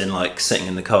them, as in sitting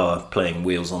in the car playing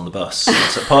Wheels on the Bus.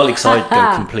 So partly because I'd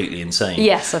go completely insane.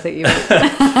 Yes, I think you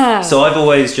would. So I've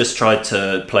always just tried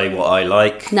to play what I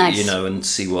like, nice. And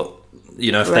see what,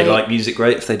 if they like music,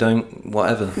 great. If they don't,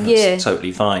 whatever. That's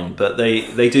totally fine. But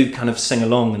they do kind of sing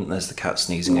along, and there's the cat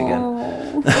sneezing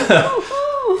again.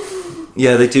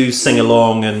 Yeah, they do sing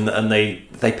along, and they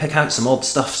pick out some odd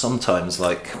stuff sometimes.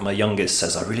 Like my youngest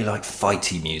says, I really like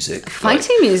fighty music.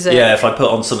 Music? Yeah, if I put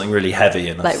on something really heavy.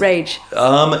 And Rage?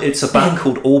 It's a band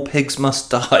called All Pigs Must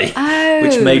Die,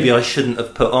 which maybe I shouldn't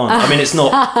have put on. I mean, it's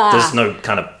not, there's no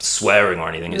kind of swearing or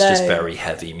anything. It's just very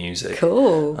heavy music.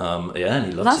 Cool. Yeah, and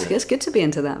he loves it. It's good to be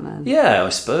into that, man. Yeah, I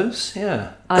suppose,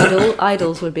 yeah.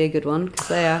 Idols would be a good one, because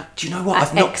they are Do you know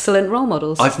what? excellent role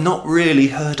models. I've not really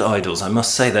heard Idols, I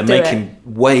must say. They're making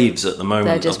waves at the moment.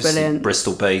 They're just obviously brilliant.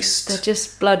 Bristol-based. They're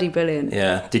just bloody brilliant.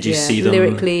 Yeah. Did you see them?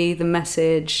 Lyrically, the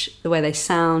message, the way they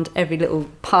sound, every little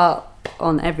part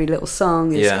on every little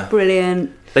song is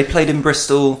brilliant. They played in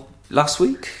Bristol last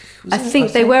week? I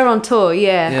think they were on tour,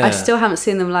 yeah. I still haven't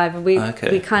seen them live. We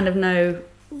kind of know...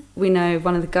 We know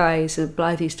one of the guys at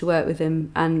Blythe used to work with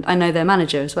him, and I know their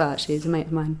manager as well. Actually, he's a mate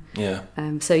of mine. Yeah.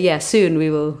 So yeah, soon we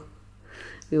will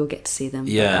get to see them.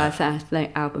 Yeah.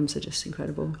 Their albums are just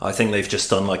incredible. I think they've just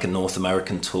done a North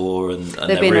American tour, and they've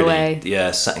they're been really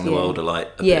away. setting the world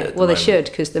alight. They should,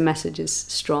 because the message is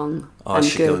strong. I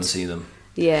should go and see them.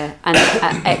 Yeah, and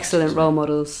excellent role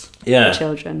models for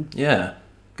children. Yeah,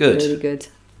 good. Really good.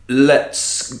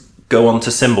 Let's go on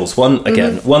to cymbals. One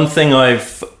thing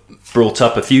I've brought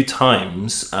up a few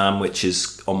times, which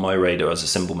is on my radar as a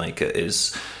cymbal maker,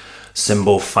 is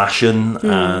cymbal fashion.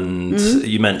 And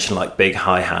you mentioned big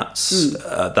hi-hats.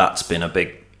 That's been a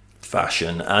big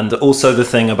fashion. And also the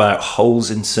thing about holes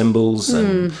in cymbals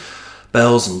and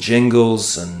bells and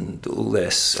jingles and all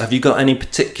this. Have you got any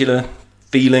particular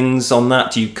feelings on that?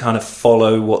 Do you kind of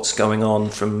follow what's going on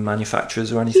from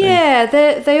manufacturers or anything? Yeah,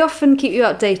 they often keep you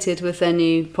updated with their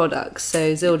new products.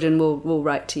 So Zildjian will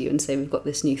write to you and say, we've got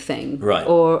this new thing. Right.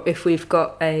 Or if we've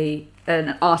got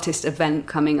an artist event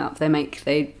coming up, they're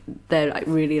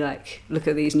really look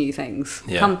at these new things.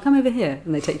 Yeah. Come over here.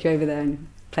 And they take you over there and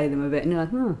play them a bit. And you're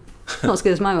like, not as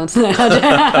good as my ones. No,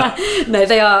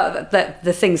 they are.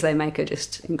 The things they make are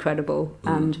just incredible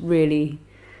and really...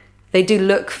 They do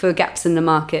look for gaps in the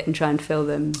market and try and fill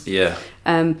them. Yeah.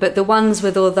 But the ones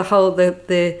with all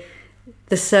the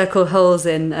circle holes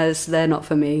in, as they're not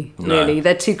for me, really.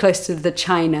 They're too close to the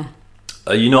china.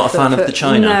 Are you not a fan of the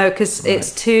china? No, because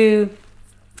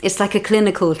it's like a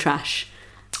clinical trash.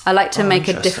 I like to make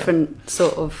a different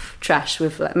sort of trash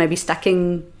with maybe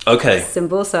stacking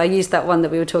cymbals. So I used that one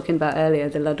that we were talking about earlier,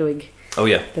 the Ludwig. Oh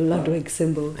yeah. The Ludwig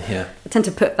cymbal. Yeah. I tend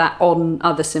to put that on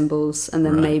other cymbals, and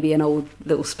then maybe an old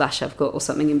little splash I've got or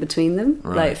something in between them.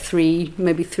 Right.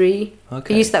 Maybe three.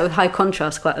 Okay. I used that with high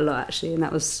contrast quite a lot actually, and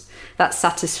that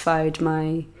satisfied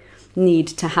my need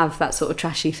to have that sort of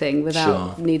trashy thing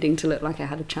without needing to look like I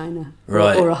had a china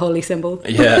or a holy symbol.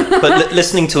 Yeah, but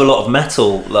listening to a lot of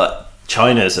metal, like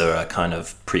chinas are a kind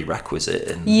of prerequisite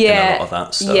in a lot of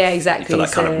that stuff. Yeah, exactly. For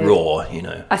that kind of raw,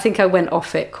 I think I went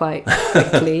off it quite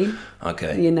quickly.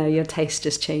 Okay. Your taste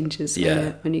just changes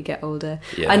when you get older.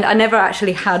 Yeah. And I never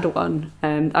actually had one.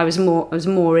 I was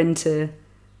more into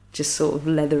just sort of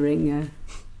leathering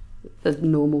a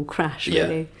normal crash,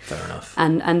 really. Fair enough.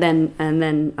 And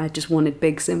then I just wanted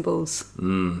big cymbals.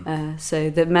 So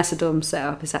the Macedon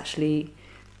setup is actually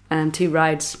 2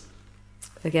 rides.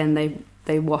 Again,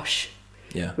 they wash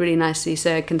really nicely.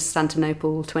 So a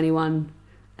Constantinople 21,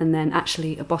 and then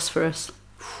actually a Bosphorus.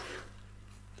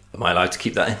 Am I allowed to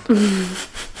keep that in?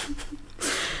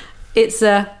 It's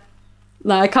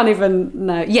no, I can't even.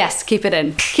 No, yes, keep it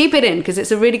in. Keep it in because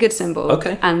it's a really good cymbal.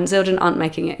 Okay. And Zildjian aren't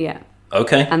making it yet.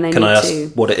 Okay. And they Can I ask to.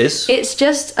 what it is? It's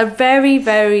just a very,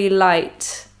 very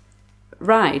light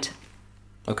ride.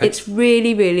 Okay. It's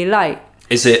really, really light.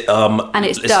 Is it and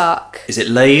it's dark. Is it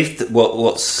lathed?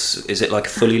 Is it like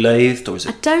fully lathed, or is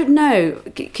it? I don't know.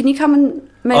 Can you come and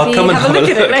maybe come and have a look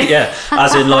at it later? Yeah,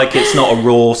 as in like it's not a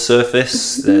raw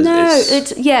surface.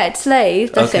 It's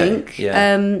lathed. I think.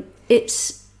 Yeah.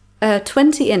 It's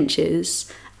 20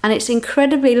 inches. And it's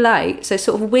incredibly light, so it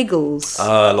sort of wiggles.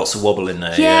 Lots of wobble in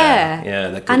there. Yeah.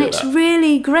 They're good and at it's that.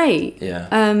 really great. Yeah.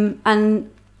 And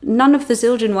none of the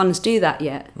Zildjian ones do that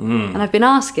yet. And I've been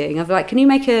asking, I'm like, can you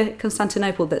make a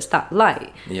Constantinople that's that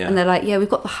light? Yeah. And they're like, yeah, we've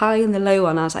got the high and the low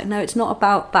one. I was like, no, it's not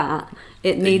about that.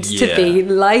 It needs to be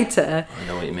lighter. I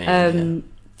know what you mean.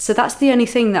 So that's the only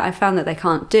thing that I found that they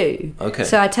can't do. Okay.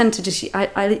 So I tend to just,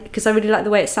 because I really like the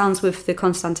way it sounds with the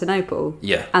Constantinople.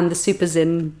 Yeah. And the Super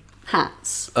Zin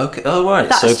hats. Okay. Oh, right.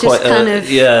 That's so just quite kind of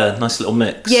nice little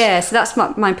mix. Yeah. So that's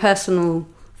my personal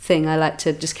thing. I like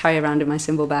to just carry around in my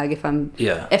cymbal bag if I'm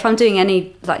doing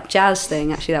any like jazz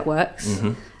thing. Actually, that works.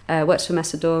 Mm-hmm. Works for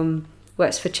Macedon.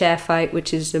 Works for Chair Fight,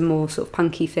 which is a more sort of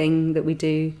punky thing that we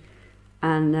do.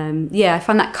 And I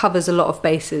find that covers a lot of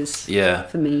bases. Yeah.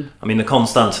 For me. I mean, the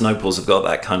Constantinoples have got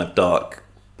that kind of dark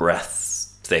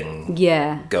breath thing.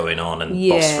 Going on, and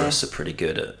Bosphorus are pretty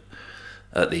good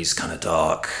at these kind of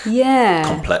dark,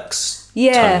 complex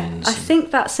tones. I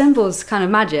think that cymbal's kind of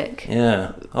magic.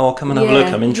 Yeah. Oh, I'll come and have a look.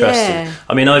 I'm interested. Yeah.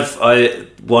 I mean,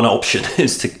 one option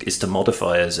is to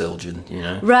modify a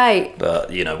Zildjian, Right. But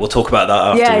we'll talk about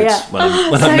that afterwards when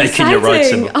I'm making exciting. your right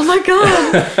cymbal. Oh my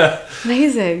god,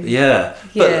 amazing. Yeah.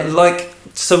 But like,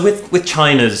 so with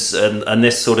chinas and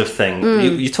this sort of thing,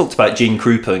 you talked about Gene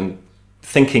Krupa and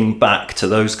thinking back to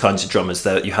those kinds of drummers,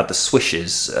 that you had the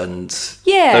swishes and those kinds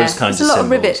of cymbals. There's a lot of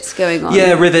rivets going on.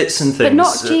 Yeah, rivets and things. But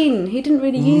not Gene. He didn't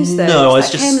really use those. No, that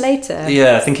came later.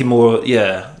 Yeah, thinking more.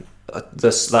 Yeah,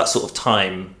 that sort of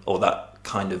time or that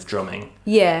kind of drumming.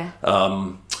 Yeah.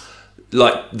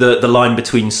 Like the line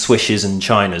between swishes and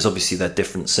chinas. Obviously, they're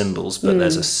different cymbals, but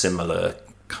there's a similar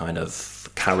kind of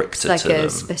character like to them. Like a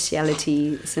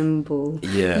speciality cymbal.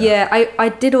 Yeah. I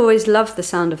did always love the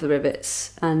sound of the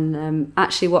rivets, and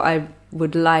actually what I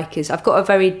would like is I've got a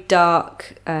very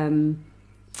dark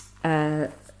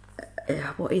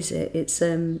what is it? It's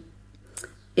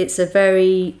a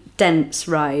very dense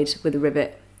ride with a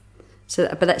rivet. So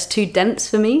but that's too dense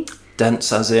for me.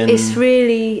 Dense as in it's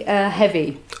really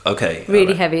heavy. Okay.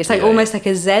 Really heavy. It's like almost like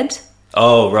a Z.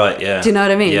 Oh right, yeah. Do you know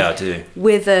what I mean? Yeah, I do.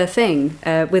 With a thing,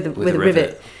 with a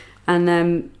rivet,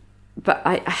 and but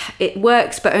it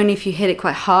works, but only if you hit it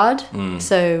quite hard.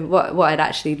 So what I'd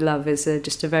actually love is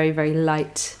just a very, very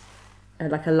light,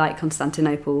 like a light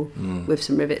Constantinople with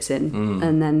some rivets in,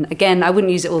 and then again I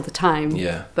wouldn't use it all the time.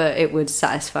 Yeah. But it would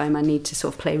satisfy my need to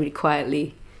sort of play really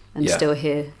quietly and still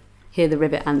hear the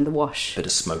rivet and the wash. Bit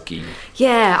of smoky.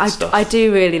 Yeah, I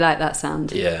do really like that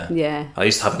sound. Yeah. I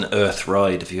used to have an earth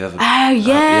ride. Have you ever? Oh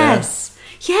yes,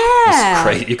 yeah. It's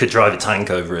great. You could drive a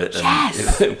tank over it,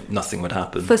 and nothing would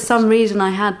happen. For some reason,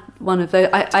 I had one of those.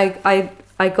 I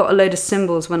got a load of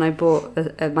cymbals when I bought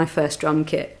my first drum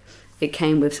kit. It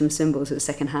came with some cymbals that were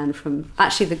secondhand from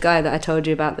actually the guy that I told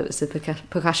you about that was the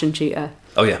percussion tutor.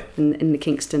 Oh yeah. In the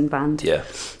Kingston band. Yeah.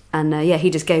 And he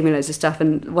just gave me loads of stuff,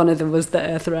 and one of them was the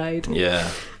Earth Ride. Yeah.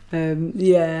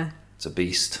 It's a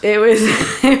beast. It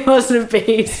was a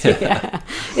beast. Yeah.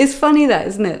 It's funny that,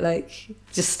 isn't it? Like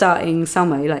just starting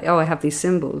somewhere, you're like, oh, I have these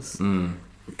cymbals.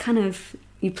 Kind of,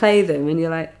 you play them, and you're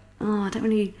like, oh, I don't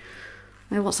really.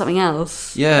 I want something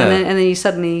else. Yeah. And then you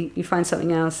suddenly find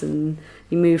something else, and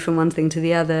you move from one thing to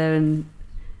the other, and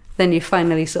then you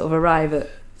finally sort of arrive at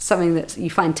something that you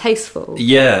find tasteful.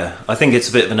 Yeah, I think it's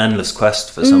a bit of an endless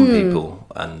quest for some people,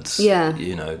 and that's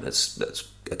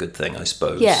a good thing, I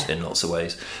suppose, in lots of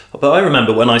ways. But I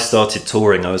remember when I started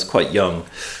touring, I was quite young,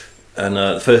 And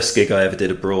the first gig I ever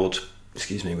did abroad,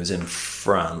 was in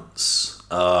France.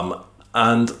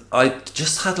 And I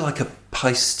just had like a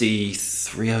Paiste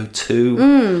 302.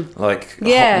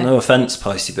 No offence,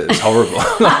 Paiste, but it was horrible.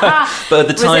 But at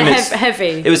the time, was it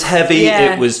heavy? It was heavy.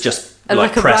 Yeah. It was just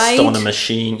like pressed a on a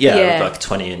machine. Yeah, it was like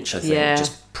 20-inch, I think,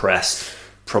 just pressed.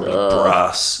 Probably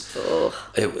brass.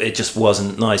 It just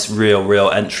wasn't nice, real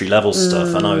entry level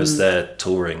stuff. And I was there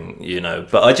touring,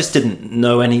 but I just didn't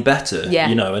know any better,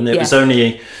 and it was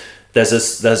only. There's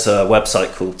a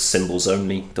website called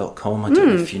cymbalsonly.com. I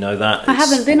don't know if you know that. I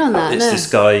haven't been on that. It's this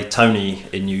guy, Tony,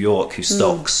 in New York, who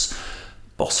stocks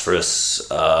Bosphorus,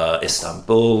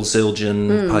 Istanbul,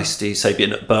 Zildjian, Paiste,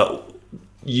 Sabian, but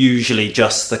usually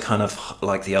just the kind of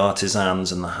like the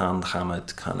artisans and the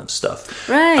hand-hammered kind of stuff.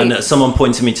 Right. And someone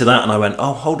pointed me to that and I went,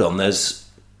 oh, hold on, there's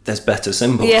better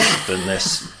cymbals than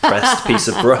this pressed piece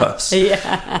of brass.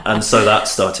 Yeah. And so that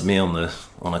started me on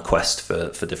a quest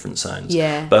for different sounds.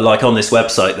 Yeah. But like on this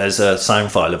website, there's a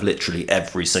sound file of literally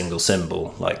every single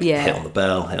cymbal, hit on the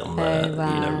bell, hit on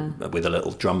the, with a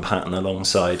little drum pattern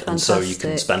alongside. Fantastic. And so you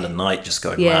can spend a night just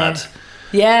going mad.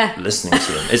 Yeah, listening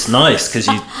to them. It's nice because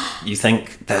you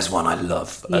think there's one I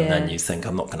love, and then you think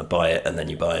I'm not going to buy it, and then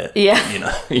you buy it. Yeah,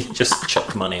 you just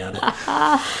chuck money at it.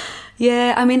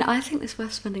 Yeah, I mean, I think it's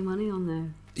worth spending money on though.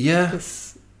 Yeah.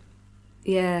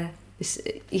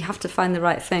 You have to find the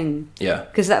right thing. Yeah.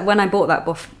 Because when I bought that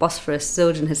Bosphorus,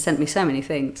 Zildjian has sent me so many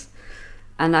things,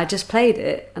 and I just played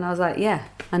it, and I was like, yeah,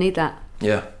 I need that.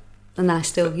 Yeah. And I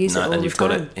still use it all the time. And you've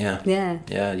got it,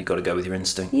 Yeah, you've got to go with your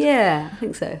instinct. Yeah, I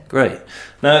think so. Great.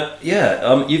 Now,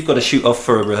 you've got to shoot off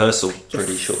for a rehearsal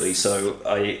pretty shortly, so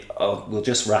we'll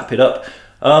just wrap it up.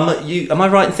 Am I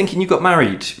right in thinking you got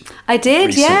married? I did,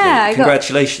 recently? Yeah.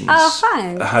 Congratulations. Oh,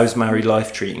 thanks. How's married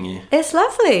life treating you? It's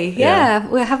lovely. Yeah,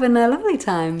 we're having a lovely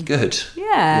time. Good.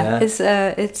 Yeah.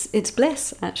 It's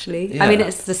bliss actually. Yeah. I mean,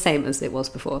 it's the same as it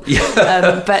was before.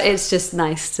 Yeah. But it's just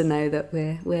nice to know that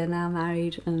we're now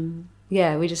married and.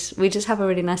 Yeah, we just have a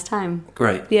really nice time.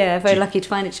 Great. Yeah, very lucky to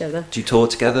find each other. Do you tour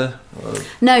together? Or?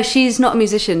 No, she's not a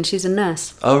musician. She's a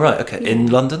nurse. Oh, right. Okay. In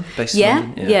London? Based in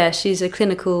London? Yeah, she's a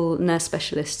clinical nurse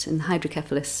specialist in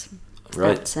hydrocephalus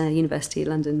at University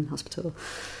London Hospital.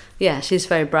 Yeah, she's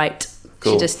very bright.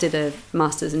 Cool. She just did a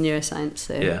master's in neuroscience,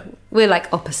 so we're like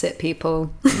opposite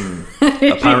people.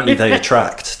 Apparently they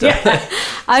attract.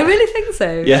 I really think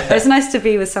so. Yeah. It's nice to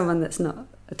be with someone that's not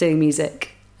doing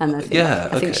music. And I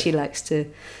think she likes to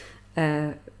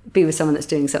be with someone that's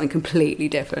doing something completely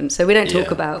different. So we don't talk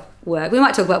about work. We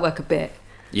might talk about work a bit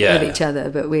with each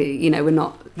other, but we're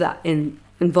not that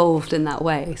involved in that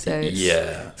way. So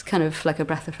it's kind of like a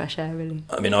breath of fresh air, really.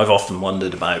 I mean, I've often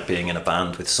wondered about being in a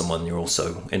band with someone you're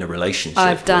also in a relationship with.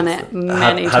 I've done it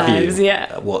many times. Have you?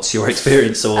 Yeah. What's your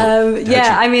experience? Or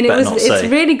I mean, it's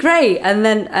really great. And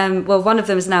then, one of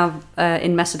them is now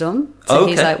in Macedon. So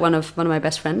he's like one of my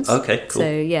best friends. Okay, cool.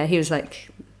 So he was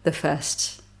like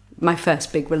my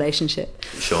first big relationship.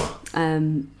 Sure.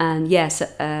 And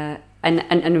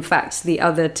in fact, the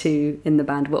other two in the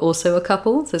band were also a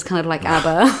couple, so it's kind of like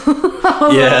ABBA.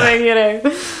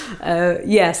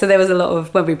 So there was a lot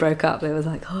of, when we broke up, there was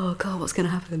like, oh God, what's going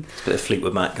to happen? It's a bit of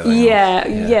Fleetwood Mac going on.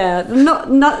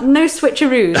 No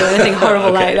switcheroos or anything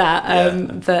horrible like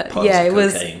that. But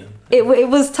it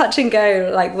was touch and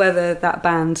go, like whether that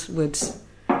band would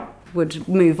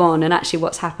move on. And actually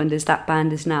what's happened is that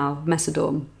band is now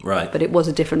Macedon. Right. But it was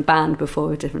a different band before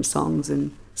with different songs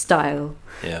and style.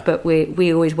 Yeah. But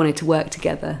we always wanted to work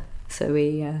together. So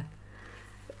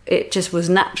it just was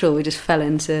natural. We just fell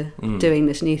into doing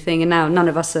this new thing. And now none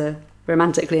of us are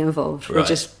romantically involved. Right. We're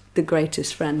just the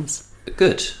greatest friends.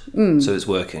 Good. So it's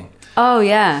working. Oh,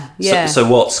 yeah. So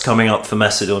what's coming up for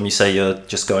Macedon? You say you're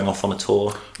just going off on a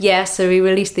tour? Yeah, so we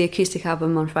released the acoustic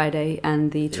album on Friday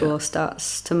and the tour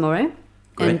starts tomorrow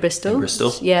in Bristol. In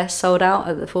Bristol? Yeah, sold out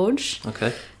at the Forge.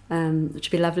 Okay. Which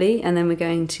would be lovely. And then we're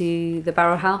going to the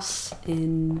Barrow House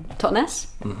in Totnes,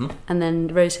 and then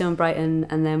Rose Hill in Brighton,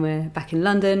 and then we're back in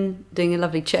London doing a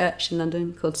lovely church in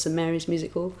London called St Mary's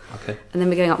Music Hall. Okay. And then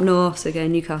we're going up north, so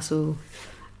going Newcastle,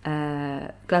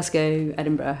 Glasgow,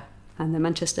 Edinburgh, and then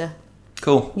Manchester.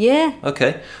 Cool. Yeah.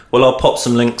 Okay. Well, I'll pop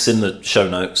some links in the show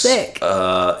notes. Sick.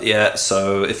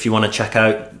 So if you want to check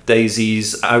out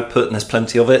Daisy's output, and there's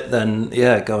plenty of it, then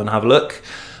go and have a look.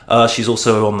 She's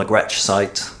also on the Gretsch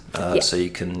site. So you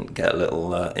can get a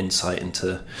little insight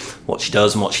into what she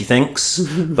does and what she thinks.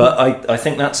 But I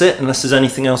think that's it, unless there's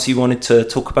anything else you wanted to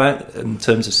talk about in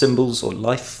terms of cymbals or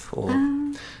life or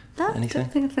anything. I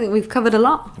think we've covered a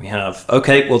lot. We have.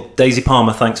 Okay, well, Daisy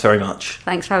Palmer, thanks very much.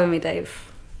 Thanks for having me, Dave.